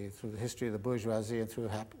actually through the history of the bourgeoisie and through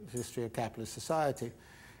the history of capitalist society.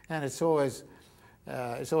 And it's always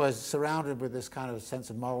surrounded with this kind of sense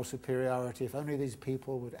of moral superiority. If only these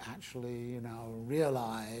people would actually,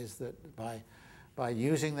 realize that by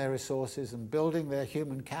using their resources and building their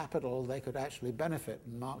human capital, they could actually benefit.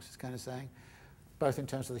 And Marx is kind of saying, both in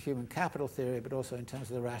terms of the human capital theory, but also in terms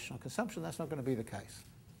of the rational consumption, that's not going to be the case,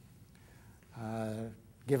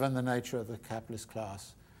 given the nature of the capitalist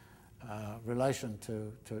class relation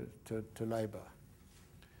to labor.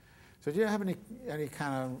 So do you have any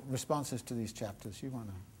kind of responses to these chapters you want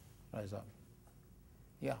to raise up.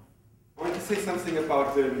 Yeah. I want to say something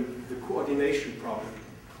about the coordination problem.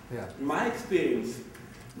 Yeah. In my experience,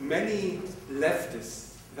 many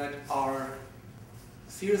leftists that are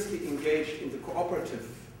seriously engaged in the cooperative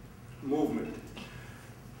movement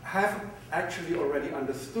have actually already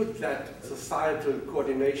understood that societal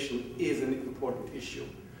coordination is an important issue.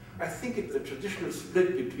 I think it's the traditional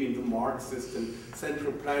split between the Marxist and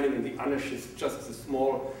central planning and the anarchist, just the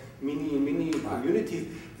small mini communities,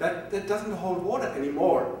 that doesn't hold water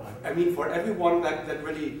anymore. I mean, for everyone that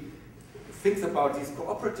really thinks about these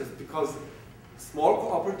cooperatives, because small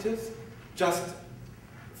cooperatives, just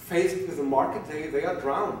faced with the market, they are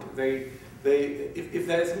drowned. If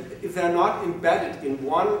they're not embedded in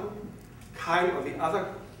one kind or the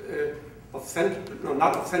other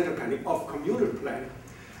of communal planning.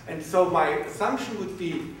 And so my assumption would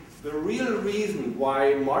be the real reason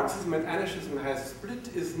why Marxism and anarchism has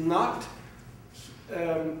split is not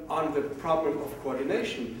on the problem of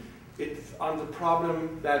coordination. It's on the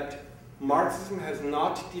problem that Marxism has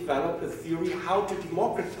not developed a theory how to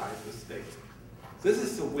democratize the state. This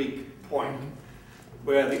is the weak point,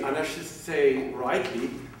 where the anarchists say, rightly,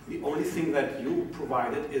 the only thing that you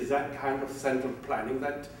provided is that kind of central planning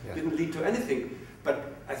that didn't lead to anything.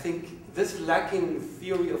 But I think this lacking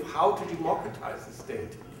theory of how to democratize the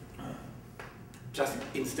state, just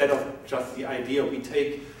instead of just the idea we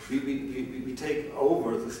take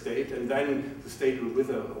over the state and then the state will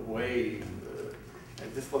wither away,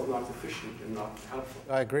 and this was not sufficient and not helpful.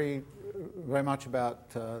 I agree very much about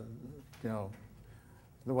the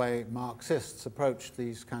way Marxists approached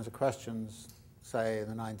these kinds of questions, say in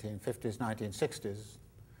the 1950s, 1960s,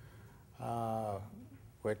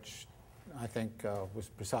 which I think was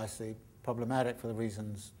precisely problematic for the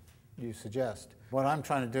reasons you suggest. What I'm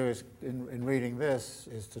trying to do is, in reading this,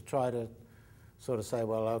 is to try to sort of say,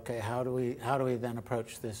 well, okay, how do we then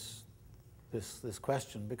approach this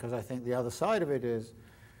question? Because I think the other side of it is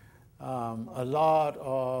a lot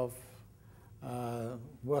of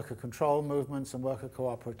worker control movements and worker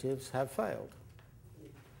cooperatives have failed.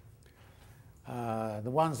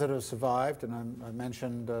 The ones that have survived, and I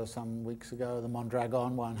mentioned some weeks ago, the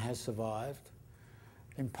Mondragon one has survived.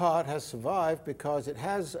 In part has survived because it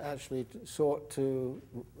has actually sought to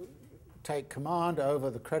take command over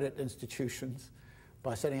the credit institutions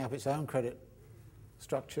by setting up its own credit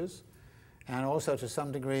structures, and also to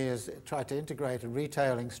some degree has tried to integrate a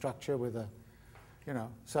retailing structure with a,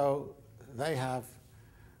 so they have,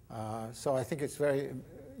 so I think it's very,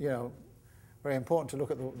 very important to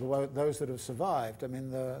look at those that have survived. I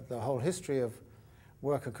mean, the whole history of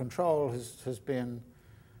worker control has been,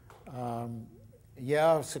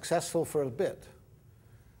 successful for a bit,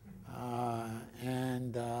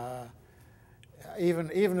 and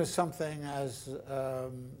even as something as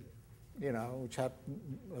which had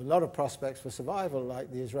a lot of prospects for survival,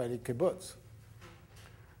 like the Israeli kibbutz,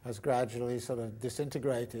 has gradually sort of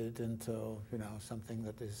disintegrated into something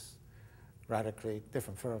that is radically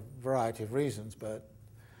different for a variety of reasons. But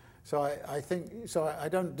so I think, so I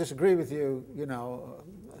don't disagree with you,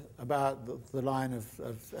 about the line of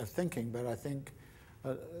thinking, but I think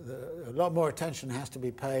a lot more attention has to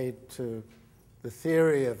be paid to the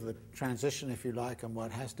theory of the transition, if you like, and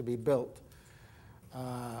what has to be built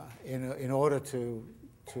in order to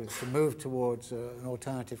move towards an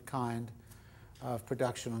alternative kind of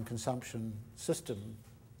production and consumption system.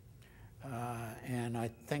 And I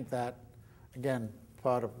think that, again,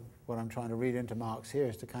 part of what I'm trying to read into Marx here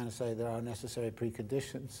is to kind of say there are necessary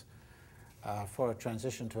preconditions for a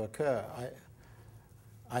transition to occur.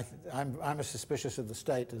 I'm as suspicious of the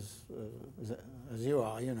state as you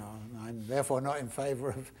are, and I'm therefore not in favor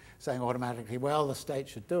of saying automatically, well, the state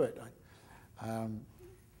should do it.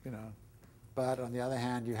 But on the other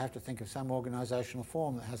hand, you have to think of some organizational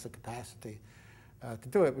form that has the capacity to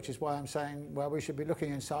do it, which is why I'm saying, well, we should be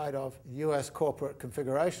looking inside of US corporate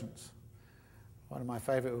configurations. One of my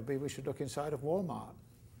favorite would be we should look inside of Walmart,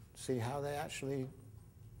 see how they actually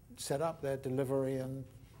set up their delivery and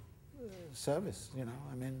service.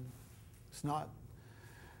 I mean, it's not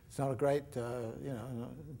a great,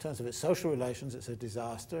 in terms of its social relations, it's a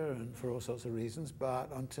disaster, and for all sorts of reasons.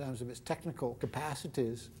 But in terms of its technical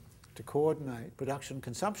capacities to coordinate production,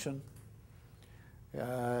 consumption,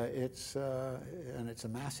 it's a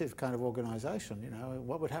massive kind of organization.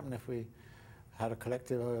 What would happen if we had a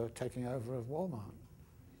collective taking over of Walmart?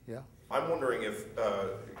 Yeah. I'm wondering if,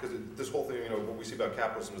 because this whole thing, what we see about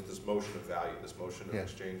capitalism is this motion of value, this motion of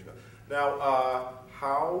exchange. Now,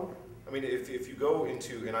 I mean, if you go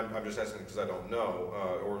into, and I'm just asking because I don't know,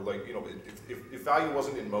 or like, you know, if value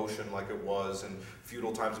wasn't in motion like it was in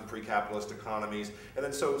feudal times and pre-capitalist economies, and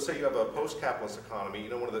then so say you have a post-capitalist economy, you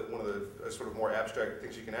know, one of the sort of more abstract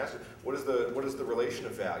things you can ask is, what is the relation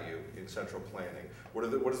of value in central planning? What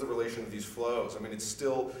is the relation of these flows? I mean, it's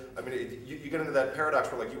still, I mean, you get into that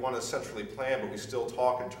paradox where like you want to centrally plan, but we still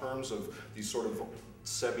talk in terms of these sort of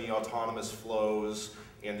semi-autonomous flows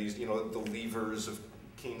and these, you know, the levers of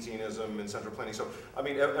Keynesianism and central planning. So, I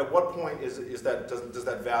mean, at what point does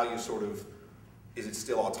that value sort of, is it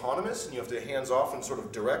still autonomous and you have to hands off and sort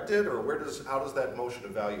of direct it, or how does that motion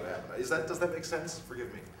of value happen? Does that make sense?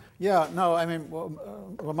 Forgive me. Yeah, no, I mean,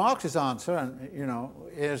 well, Marx's answer, and you know,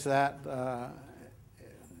 is that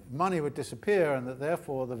money would disappear and that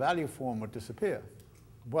therefore the value form would disappear.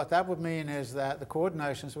 What that would mean is that the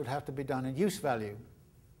coordinations would have to be done in use value,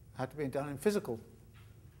 have to be done in physical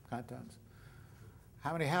kind of terms.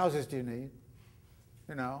 How many houses do you need?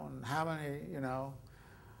 You know, and how many, you know,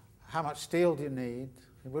 how much steel do you need?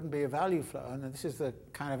 It wouldn't be a value flow. And this is the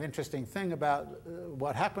kind of interesting thing about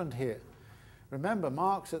what happened here. Remember,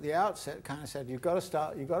 Marx at the outset kind of said, you've got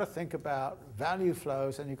to think about value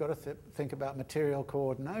flows and you've got to think about material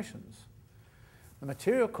coordinations. The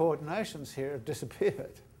material coordinations here have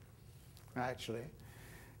disappeared, actually.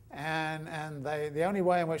 And the only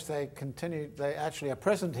way in which they actually are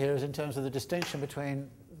present here is in terms of the distinction between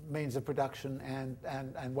means of production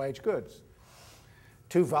and wage goods.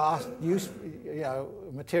 Two vast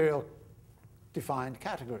material defined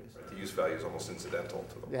categories. The use value is almost incidental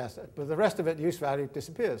to them. Yes, but the rest of it, use value,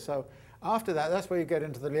 disappears. So after that, that's where you get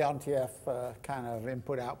into the Leontief kind of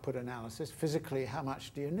input-output analysis. Physically, how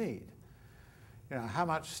much do you need? You know, how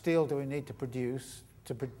much steel do we need to produce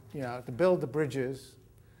to build the bridges?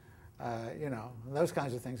 You know, those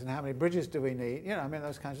kinds of things, and how many bridges do we need? You know, I mean,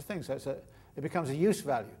 those kinds of things. So it becomes a use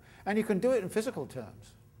value, and you can do it in physical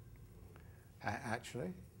terms.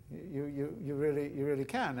 Actually, you really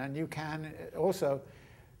can, and you can also,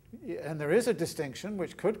 and there is a distinction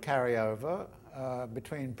which could carry over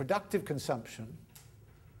between productive consumption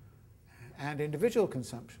and individual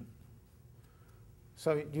consumption.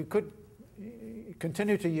 So you could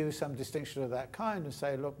continue to use some distinction of that kind and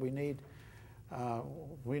say, look, we need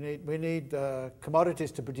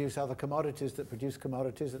commodities to produce other commodities that produce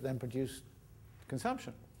commodities that then produce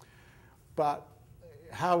consumption. But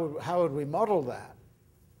how would we model that?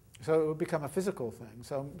 So it would become a physical thing.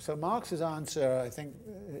 So Marx's answer, I think,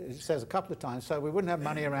 it says a couple of times, so we wouldn't have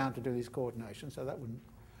money around to do these coordinations, so that wouldn't,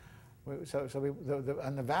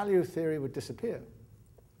 and the value theory would disappear.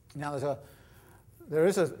 Now there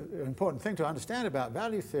is an important thing to understand about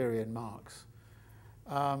value theory in Marx.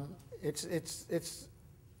 It's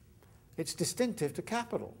distinctive to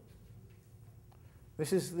capital.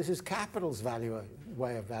 This is capital's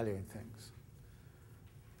way of valuing things.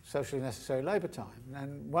 Socially necessary labour time.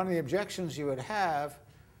 And one of the objections you would have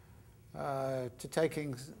to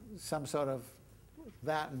taking some sort of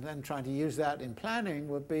that and then trying to use that in planning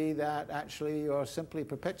would be that actually you're simply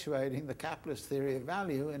perpetuating the capitalist theory of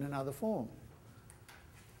value in another form.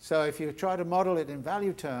 So if you try to model it in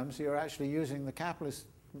value terms, you're actually using the capitalist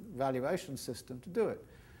valuation system to do it.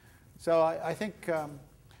 So I think,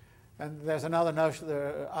 and there's another notion,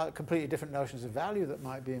 there are completely different notions of value that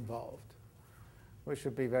might be involved, which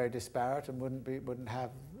would be very disparate and wouldn't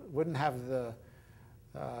have the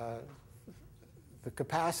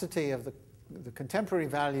capacity of the contemporary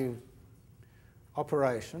value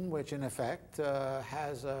operation, which in effect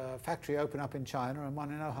has a factory open up in China and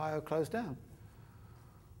one in Ohio closed down,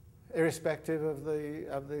 irrespective of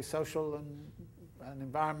the social and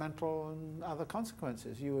environmental and other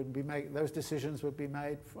consequences. Those decisions would be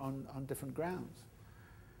made on different grounds.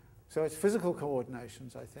 So it's physical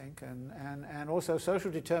coordinations, I think, and also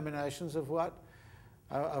social determinations of what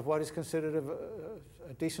is considered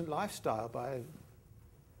a decent lifestyle by a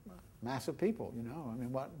mass of people. You know, I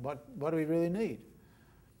mean, what do we really need?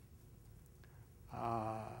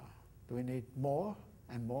 Do we need more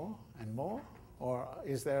and more and more, or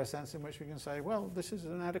is there a sense in which we can say, well, this is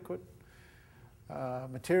an adequate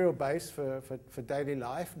material base for daily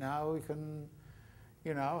life? Now we can,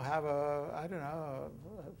 you know, have a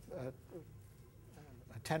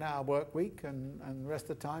 10-hour work week and the rest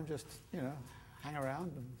of the time just, you know, hang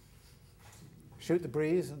around and shoot the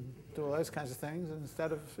breeze and do all those kinds of things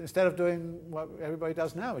instead of doing what everybody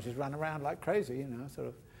does now, which is run around like crazy, you know, sort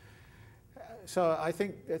of. So I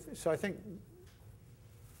think that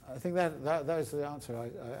is the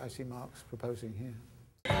answer I see Marx proposing here.